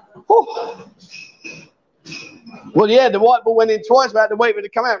 Oh. Well, yeah, the white ball went in twice, but I had to wait for it to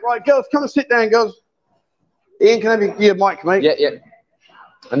come out. Right, girls, come and sit down, girls. Ian, can I have your mic, mate? Yeah.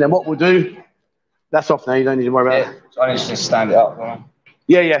 And then what we'll do, that's off now, you don't need to worry about it. So I need to just stand it up, right?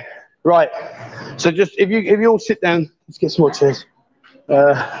 Yeah. Right. So just, if you all sit down, let's get some more chairs.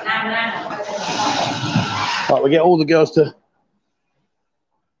 Right, we'll get all the girls to,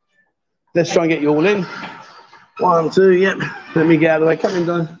 let's try and get you all in. 1, 2, yep. Let me get out of the way. Come in,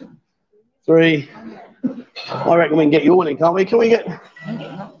 Don. 3. I reckon we can get you all in, can't we? Can we get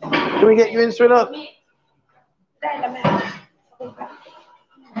you in, sweetheart?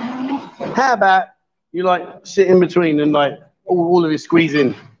 How about you like sit in between and like all of you squeeze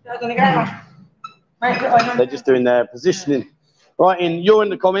in? They're just doing their positioning. Right, you're in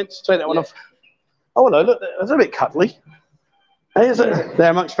the comments. Take that one off. Oh, hello, look, that's a bit cuddly. Hey, is it?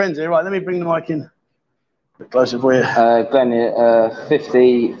 They're amongst friends here. Right, let me bring the mic in. A bit closer for you. Glenn,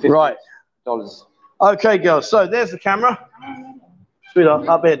 $50. Right. Okay, girls. So there's the camera. Sweetheart,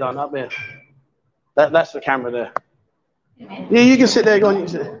 up here, Don, up here. That's the camera there. Yeah, you can sit there. Go on, you can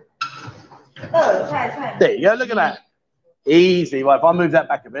sit there. There you go. Look at that. Easy. Right, if I move that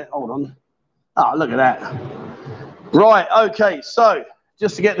back a bit, hold on. Oh, look at that. Right. Okay. So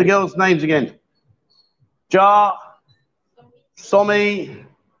just to get the girls' names again. Ja, Somi,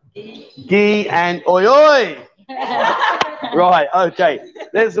 Gi, and Oi Oi. Right. Okay.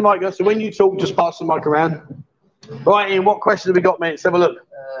 There's the mic, girls. So when you talk, just pass the mic around. Right, Ian. What questions have we got, mate? Let's have a look.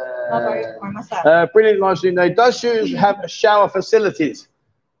 Brilliant live stream. Does Shoes have shower facilities?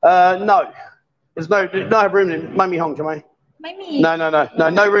 No. There's no room in Mummy Hong, can I?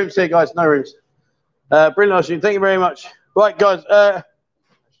 No rooms here, guys. No rooms. Brilliant live stream. Thank you very much. Right, guys.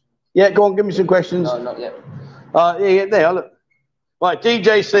 Yeah, go on. Give me some questions. No, not yet. Yeah, there. Look. Right,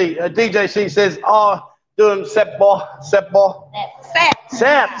 DJC. DJC says, doing Seb.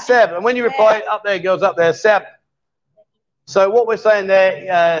 And when you reply, up there, girls, up there, Seb. So what we're saying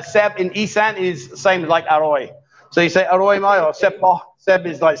there, Seb in Isan is the same as like Aroy. So you say Aroy mai or Seb. Seb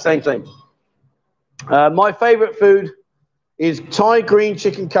is like same thing. My favorite food is Thai green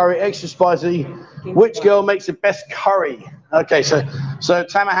chicken curry, extra spicy. Which girl makes the best curry? Okay, so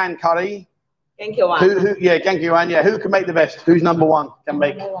Tamahan curry. Who? Yeah, Gankyuan. Yeah, who can make the best? Who's number one? Can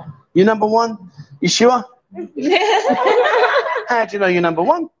make. You number one? You sure? How do you know you're number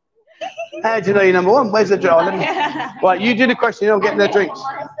one? How do you know you're number one? Where's the jar? Right, you do the question. You're getting their drinks.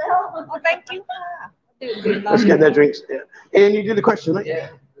 Thank you. Let's get their drinks. Yeah. Ian, you do the question, mate. Yeah.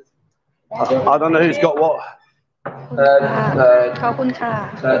 I don't know who's got what. Dar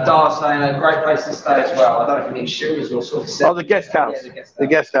saying a great place to stay as well. I don't know if you need shoes or sort of set. Oh, the guest house. Yeah, the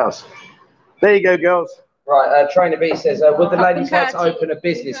guest house. There you go, girls. Right, Trainer B says, would the ladies like to open a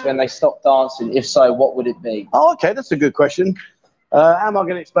business when they stop dancing? If so, what would it be? Oh, okay, that's a good question. How am I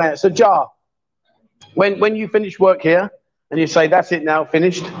going to explain it? So, Jar, when you finish work here and you say, that's it now,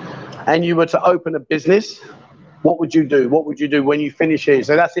 finished, and you were to open a business, what would you do? What would you do when you finish here?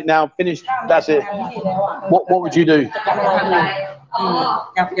 So that's it now, finished, that's it. What would you do?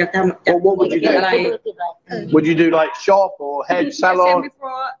 What would you do? Would you do like shop or head salon?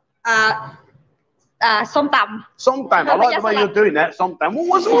 Som tam. Som tam. I like the way you're doing that. Som tam.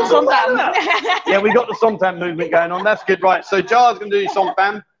 What's som tam? Yeah, we got the som tam movement going on. That's good, right? So Jar's going to do som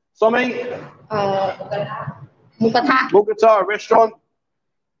tam. Somi? Mukata, a restaurant.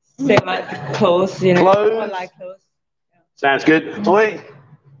 Same like clothes, you know. Clothes. Like clothes. Sounds good. Oi,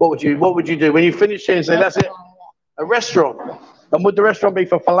 what would you do when you finish here and say that's it? A restaurant. And would the restaurant be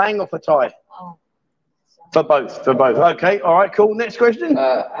for Falang or for Thai? For both. Okay, all right, cool. Next question.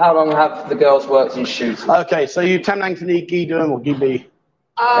 How long have the girls worked in shooting? Okay, so you Tamlang to the Gidum or Gibi?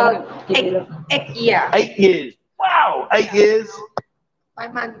 8 years. 8 years. Wow, 8 years.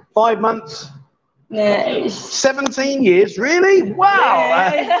 5 months. 5 months. Yeah. 17 years, really?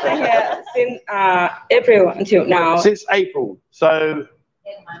 Wow. Since April until now. Since April. So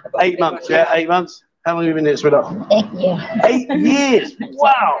 8 months, yeah, 8 months. How long have you been here, sweetheart? 8 years. 8 years.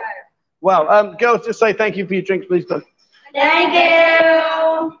 Wow. Wow. Girls, just say thank you for your drinks, please. Thank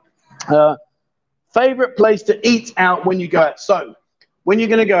you. Favorite place to eat out when you go out. So, when you're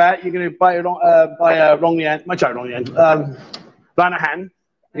going to go out, you're going to buy Ronglian, Ranahan.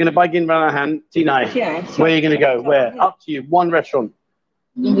 You're going to buy Gin Ranahan, Tinai. Where are you going to go? Where? Up to you. One restaurant.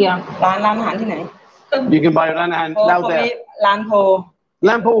 Yeah. You can buy Ranahan now there. Lampo.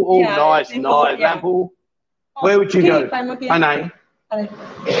 Lampo? Oh, Yeah, nice. yeah. Lampo. Where would you go? Panay.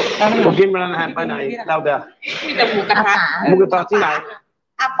 Gin Ranahan, Panay. Now there. Mugata, Tinai.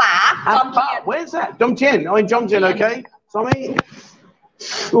 Apa. Where's that? Jomtien. Oh, in Jomtien, okay. Sorry.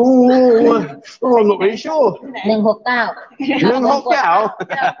 Oh, I'm not really sure. Nung Hokkao. Nung Hokkao?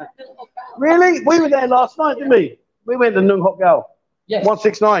 Really? We were there last night, didn't we? We went to Nung Hokkao. Yes.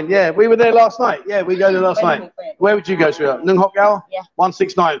 169, yeah. We were there last night. Yeah, we go there last night. Where would you go, sweetheart? Nung Hokkao? Yeah.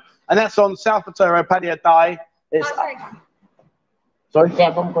 169. And that's on South Pattaya, Pattaya. It's... Sorry? Dạ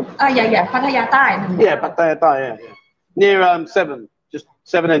Bông Cụt. Yeah, Pattaya Thai. Yeah, Pattaya, yeah. Near 7. Just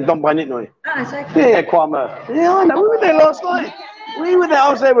 7 and Dong Bai Nit Noi. Yeah, Kwame. Yeah, I know. We were there last night. We were there. I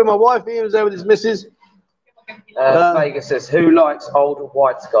was there with my wife. He was there with his missus. Vegas says, who likes old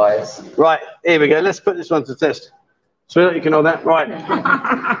white guys? Right, here we go. Let's put this one to test. So you can hold that. Right.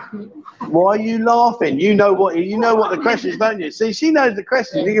 Why are you laughing? You know what the questions, don't you? See, she knows the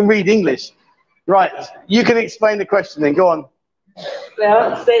questions. You can read English. Right. You can explain the question then. Go on.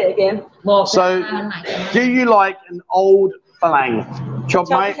 Well, say it again. So, do you like an old falang? Chop ช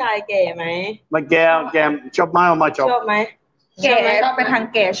อบ mai? ผู้ชายแก่ไหม My gal, chop mai or my ชอบ chop? ไหมแก่ไปทาง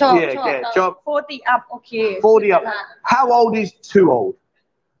แก่ชอบ Yeah, chop. 40 up โอเค 40 up. How old is too old?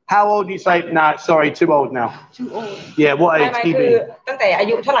 How old do you say? No, sorry, too old now. too old Yeah, what ไม่ age? คือ GB? ตั้งแต่อา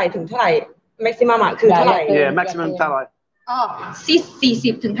ยุเท่าไหร่ถึงเท่าไหร่ maximum อะคือเท่าไหร่ Yeah, maximum talai. อ๋อ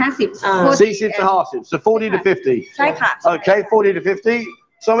40ถึง50 40 to half. So 40 to 50. ใช่ค่ะ Okay, 40 to 50.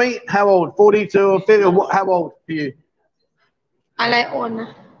 Sommy, how old? 40 to 50? Or what, how old for you? อะไรโอนนะ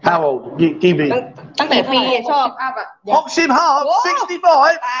How old? GB? ตั้งแต่ปีชอบอัพอะ Oxygen half?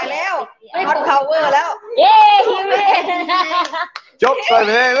 65? ตายแล้วฮอตพาวเวอร์แล้ว Yeah, he win. Jock's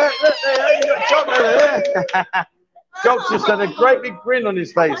over there. Look, you got Jock over there. Jock's just had a great big grin on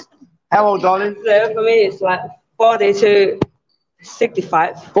his face. How old, darling? So for me it's like 40 to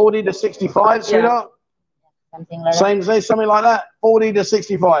 65 40 to 65, sweetheart? Something like that. Same as something like that? 40 to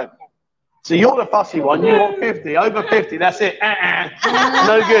 65. So you're the fussy one. You want 50. Over 50, that's it.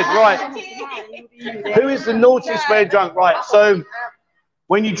 No good. Right. Who is the naughtiest when drunk? Right. So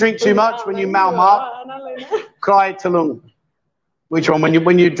when you drink too much, when you malmark, cry talung. Which one?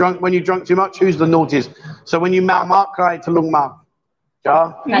 When you drunk too much, who's the naughtiest? So when you malmark, cry talung mark. Ja?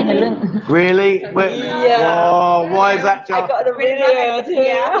 Really? Oh, why is that, Ja? I got the video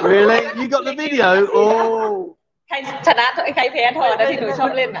too Really? You got the video? Oh. ใครชนะใครแพ้ทอนะที่หนูชอ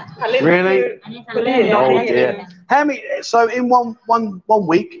บเล่นอ่ะ Really? Oh dear. How many? So in one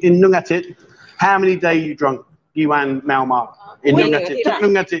week in Nungatit, how many days you drunk? You and Malmark in Nungatit. Took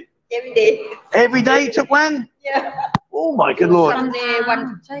Nungatit. every day Every day you took one? yeah Oh my good lord. someday one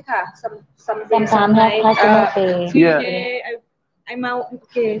ใช่ค่ะ Sometimes have customer pay. Yeah. I mal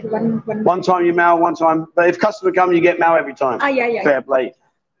okay One time you mail, one time. But if customer come, you get mail every time. yeah. Fair play.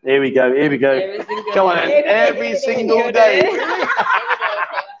 Here we go. Come on, then. Every single day.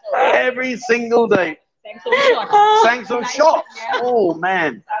 Every single day. Thanks on shots. Oh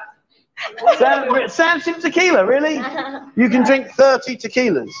man. Sam tequila, really? You can drink 30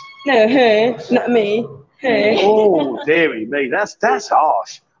 tequilas. No, hey, not me. Hey. Oh, dearie me. That's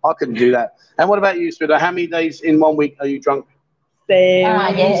harsh. I couldn't do that. And what about you, Swida? How many days in 1 week are you drunk? Same.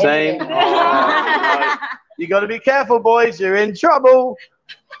 Yeah. Same. Oh, no. You got to be careful, boys. You're in trouble.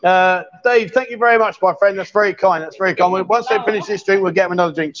 Dave, thank you very much, my friend. That's very kind. Once they finish this drink, we'll get them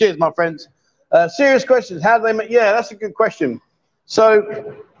another drink. Cheers, my friends. Serious questions. How do they make? Yeah, that's a good question. So,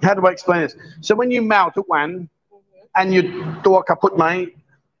 how do I explain this? So, when you mount at one and you do a kaput, mate.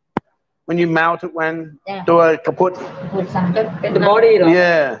 When you mount at one, do a kaput. The body.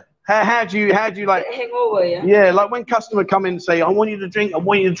 Yeah. How do you like? Hangover. Yeah, like when customer come in and say, "I want you to drink. I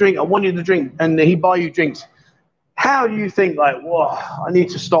want you to drink. I want you to drink," and he buy you drinks. How do you think like, whoa, I need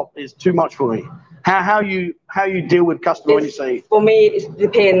to stop, it's too much for me? How you deal with customer when you say? For me, it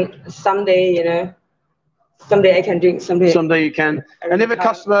depends. Someday, Someday I can drink. Someday you can. And if a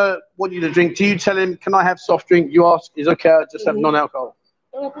customer wants you to drink, do you tell him, can I have soft drink? You ask, is okay, I just have non-alcohol?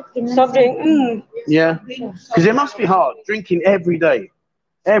 Soft drink. Yeah. Because it must be hard, drinking every day.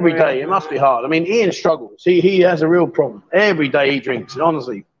 Every day, it must be hard. I mean, Ian struggles. He has a real problem. Every day he drinks,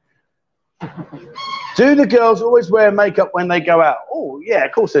 honestly. Do the girls always wear makeup when they go out? Oh, yeah,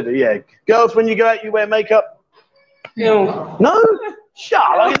 of course they do, yeah. Girls, when you go out, you wear makeup? No. No? Shut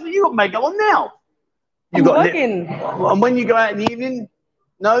up. You got makeup on now. You got working. And when you go out in the evening?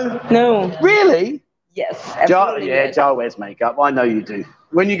 No? No. Really? Yes. Absolutely. Yeah, Jar wears makeup. I know you do.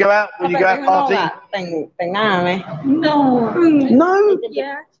 When you go out party? No. No?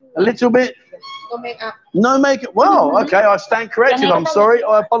 Yeah. A little bit? No makeup. No makeup? Well, okay, I stand corrected. I'm sorry.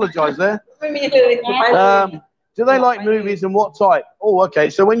 I apologise there. Do they like movies and what type? Oh, okay.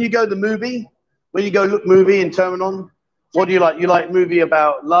 So when you go to the movie, when you go look movie in Terminal, what do you like? You like movie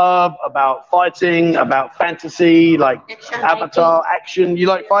about love, about fighting, about fantasy, like Avatar, action. You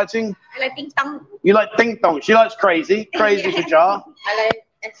like fighting? I like Ding Dong. You like Ding Dong. She likes crazy for Jar. I like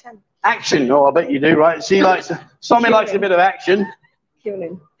action. Action. Oh, I bet you do, right? She likes, Sommy likes a bit of action.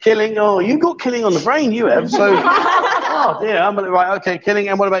 Killing. Oh, you got killing on the brain, you have. So, oh dear. Right, okay, killing.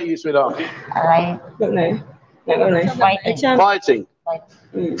 And what about you, sweetheart? I like Fighting.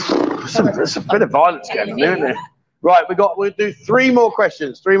 There's a bit of violence going on there, isn't there? Right, we'll do 3 more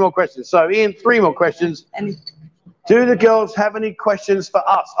questions. So, Ian, 3 more questions. Do the girls have any questions for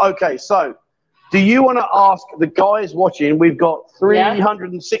us? Okay, so do you want to ask the guys watching? We've got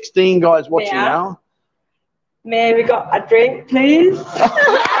 316 guys watching now. May we got a drink, please?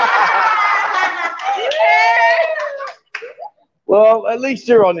 Well, at least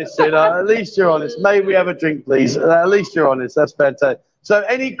you're honest, Sina. At least you're honest. May we have a drink, please? At least you're honest. That's fantastic. So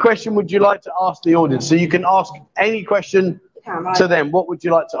any question would you like to ask the audience? So you can ask any question to them. What would you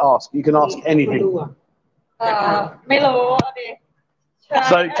like to ask? You can ask anything. So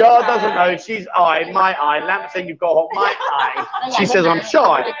Jar doesn't know. She's my eye. Lamp saying you've got my eye. She says I'm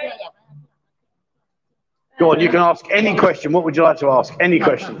shy. Go on, you can ask any question. What would you like to ask? Any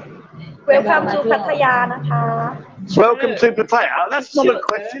question. Welcome to Pattaya นะคะ Welcome to Pattaya. That's not a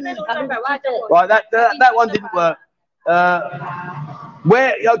question. Right, that one didn't work.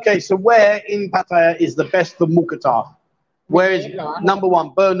 So where in Pattaya is the best for Mukata? Where is number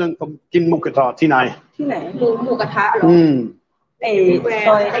 1? Ber 1 ของกิน Mukata ที่ไหน หมูกระทะเหรอซ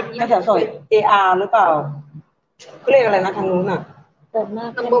อยน่าจะซอย AR หรือเปล่าเขาเรียกอะไรนะทางนู้นอ่ะ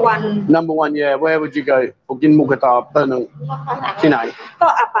Number 1, yeah. Where would you go for กิน Mukata เบอร์ 1ที่ไหน ก็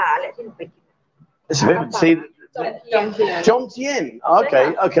อาป่าแหละที่หนูไปกิน See, John Tien.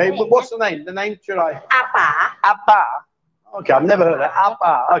 Okay. But what's the name? The name, should I? Abba. Okay, I've never heard that.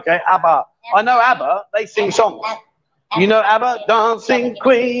 Abba. Okay, Abba. I know Abba. They sing songs. You know Abba? Dancing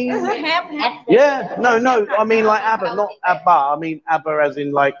Queen. Yeah. No. I mean like Abba, not Abba. I mean Abba as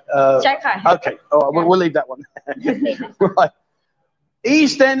in like... Okay. All right, we'll leave that one. Right.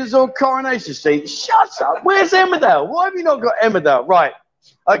 EastEnders or Coronation Street? Shut up. Where's Emmerdale? Why have you not got Emmerdale? Right.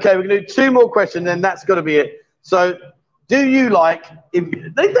 Okay, we're going to do 2 more questions, then that's got to be it. So, do you like... If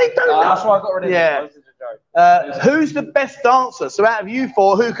they don't know. That's why I got rid of it. Who's the best dancer? So, out of you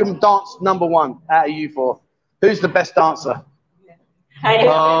 4, who can dance number 1 out of you 4? Who's the best dancer? You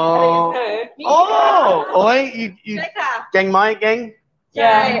gang my gang?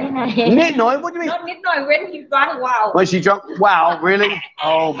 Nitnoy? What do you mean? Not Nitnoy, when you drunk, wow. When she drunk? Wow, really?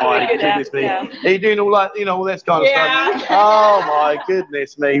 Oh my goodness me. Are you doing all that, all this kind of stuff? Oh my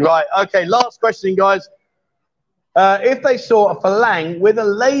goodness me. Right, okay, last question, guys. If they saw a phalang with a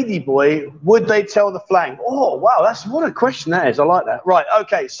lady boy, would they tell the phalang? Oh, wow, what a question that is. I like that. Right,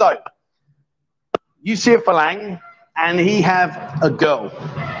 okay, so you see a phalang and he have a girl.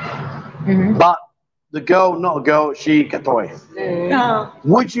 But the girl, not a girl, she katoy.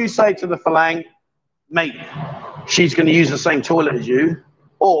 Would you say to the phalang, mate, she's going to use the same toilet as you?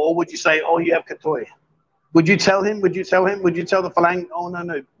 Or would you say, oh, you have katoy? Would you tell him? Would you tell the phalang, oh,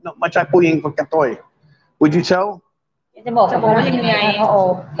 no, not much I put in for katoy? Would you tell? In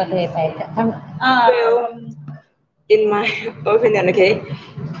my opinion, okay,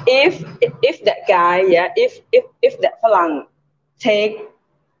 if that guy, if that phalang take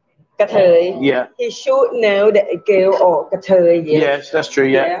kathoy, he should know that a girl or kathoy. Yes, that's true.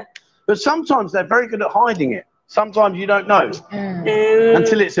 Yeah, but sometimes they're very good at hiding it. Sometimes you don't know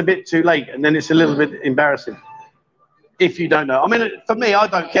until it's a bit too late, and then it's a little bit embarrassing if you don't know. I mean, for me, I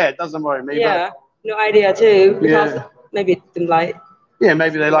don't care. It doesn't worry me. Yeah, no idea too, because maybe they like. Yeah,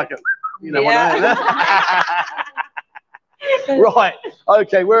 maybe they like it. Right.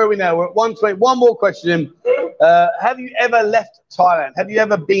 Okay, where are we now? We're at 1:20. One more question. Have you ever left Thailand? Have you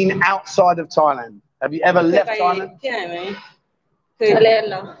ever been outside of Thailand? Have you ever left Thailand? ที่ไหนไหมคือทะเล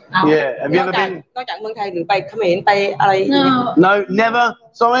เหรอ Yeah. Have you ever been? นอกจากเมืองไทยหรือไปเขมรไปอะไรอย่างเงี้ย No, never.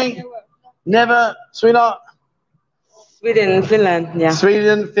 Sorry, never. Sweetheart. Sweden Finland yeah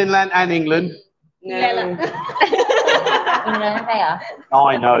Sweden, Finland, and England. no อิงเลยไม่ไปเหรอ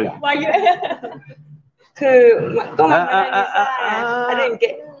I know. คือก็มันไม่ได้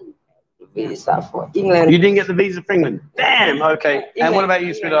วีซ่าไง I didn't get visa for England You didn't get the visa for England. Damn. Okay. And what about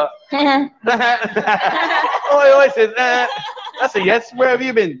you, sweetheart? Oi, says, that's a yes. Where have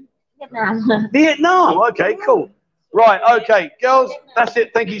you been? เวียดนาม Vietnam. Okay, cool. Right. Okay, girls. That's it.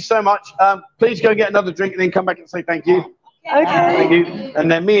 Thank you so much. Please go get another drink and then come back and say thank you. okay Thank you. And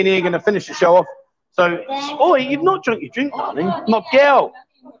then me and Ian are going to finish the show off. So, oi, you've not drunk your drink, darling. Miguel.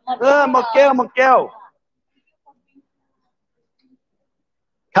 Miguel.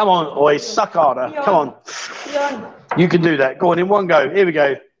 Come on, oi, suck harder. Come on. You can do that. Go on, in one go. Here we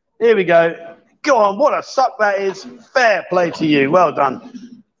go. Here we go. Go on, what a suck that is. Fair play to you. Well done.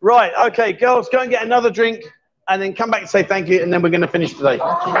 Right, okay, girls, go and get another drink and then come back and say thank you, and then we're going to finish today.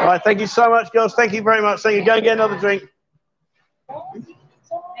 All right, thank you so much, girls. Thank you very much. Thank you. Go and get another drink.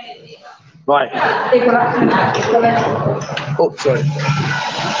 Right. Oh, sorry.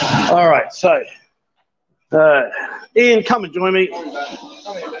 All right, so Ian, come and join me.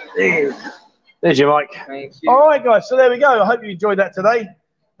 Ian. There's your mic. All right, guys, so there we go. I hope you enjoyed that today.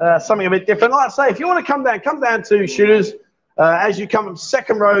 Something a bit different. Like I say, if you want to come down to Shooters as you come from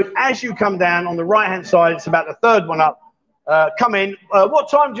Second Road. As you come down on the right-hand side, it's about the third one up. Come in. What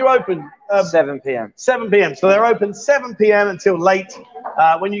time do you open? 7 p.m. 7 p.m. So they're open 7 p.m. until late.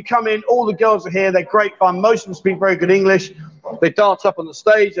 When you come in, all the girls are here. They're great fun. Most of them speak very good English. They dance up on the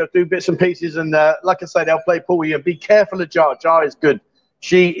stage. They'll do bits and pieces. And like I say, they'll play pool with you. Be careful of Jar. Jar is good.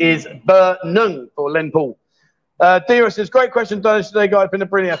 She is Nung for Len Paul. Dira says, great question, Dennis. Today, guys. Been a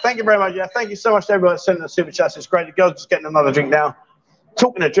brilliant. Thank you very much. Yeah, thank you so much to everyone that sent the super chats. It's great. The girls just getting another drink now.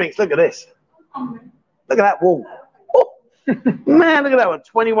 Talking of drinks, look at this. Look at that wall. Oh, man, look at that one.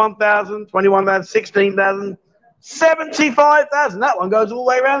 21,000, 21,000, 16,000, 75,000. That one goes all the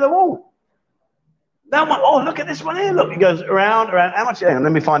way around the wall. That one, oh, look at this one here. Look, it goes around. How much? Hang on,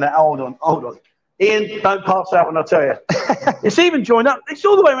 let me find out. Hold on. Ian, don't pass out when I tell you. It's even joined up. It's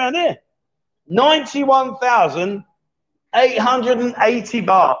all the way around here. 91,880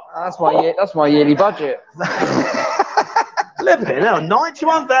 baht. That's my yearly budget. Look at it now,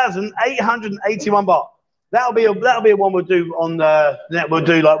 91,881 baht. That'll be a one we'll do on we'll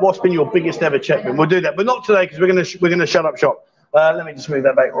do like what's been your biggest ever check bin. We'll do that, but not today because we're gonna shut up shop. Let me just move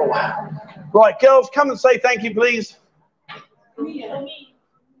that back. Oh. Right, girls, come and say thank you, please.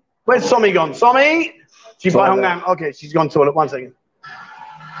 Where's Somi gone? Somi? She's by Hong Nam. Okay, she's gone to toilet. 1 second.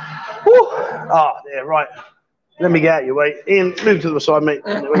 Woo. Ah, yeah, right. Let me get out your way. Ian, move to the side, mate.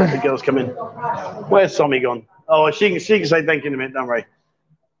 Let the girls come in. Where's Somi gone? Oh, she can say thank you in a minute, don't worry.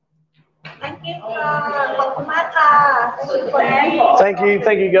 Thank you,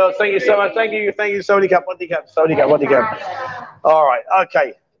 girls. Thank you so much. Thank you, Sony Cup. What do you got? All right,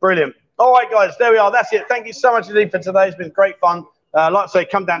 okay, brilliant. All right, guys, there we are. That's it. Thank you so much indeed for today. It's been great fun. Like I say,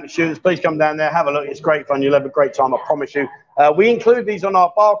 come down to Shooters. Please come down there, have a look. It's great fun. You'll have a great time, I promise you. We include these on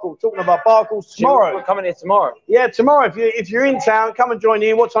our bar call. Talking about bar calls tomorrow. We're coming here tomorrow. Yeah, tomorrow. If you're in town, come and join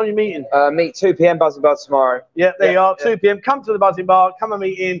in. What time are you meeting? Meet 2 p.m. Buzzing Bar tomorrow. Yeah, there you are. 2 p.m. Come to the Buzzing Bar. Come and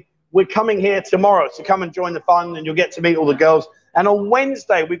meet in. We're coming here tomorrow, so come and join the fun, and you'll get to meet all the girls. And on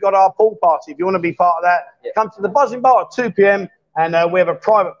Wednesday, we've got our pool party. If you want to be part of that, come to the Buzzing Bar at 2 p.m. and we have a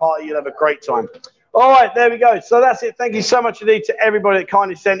private party. You'll have a great time. All right, there we go. So that's it. Thank you so much indeed to everybody that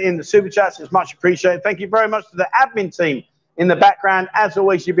kindly sent in the super chats. It's much appreciated. Thank you very much to the admin team in the background. As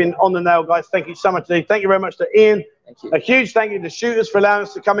always, you've been on the nail, guys. Thank you so much indeed. Thank you very much to Ian. Thank you. A huge thank you to Shooters for allowing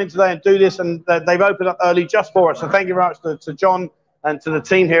us to come in today and do this. And they've opened up early just for us. So thank you very much to John and to the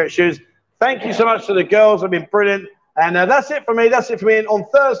team here at Shooters. Thank you so much to the girls. They've been brilliant. And that's it for me. That's it for me. And on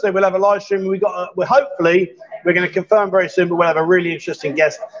Thursday, we'll have a live stream. Hopefully, we're going to confirm very soon, but we'll have a really interesting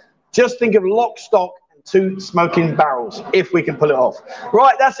guest. Just think of lock, stock, and 2 smoking barrels, if we can pull it off.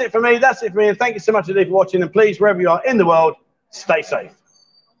 Right, that's it for me. And thank you so much indeed for watching. And please, wherever you are in the world, stay safe.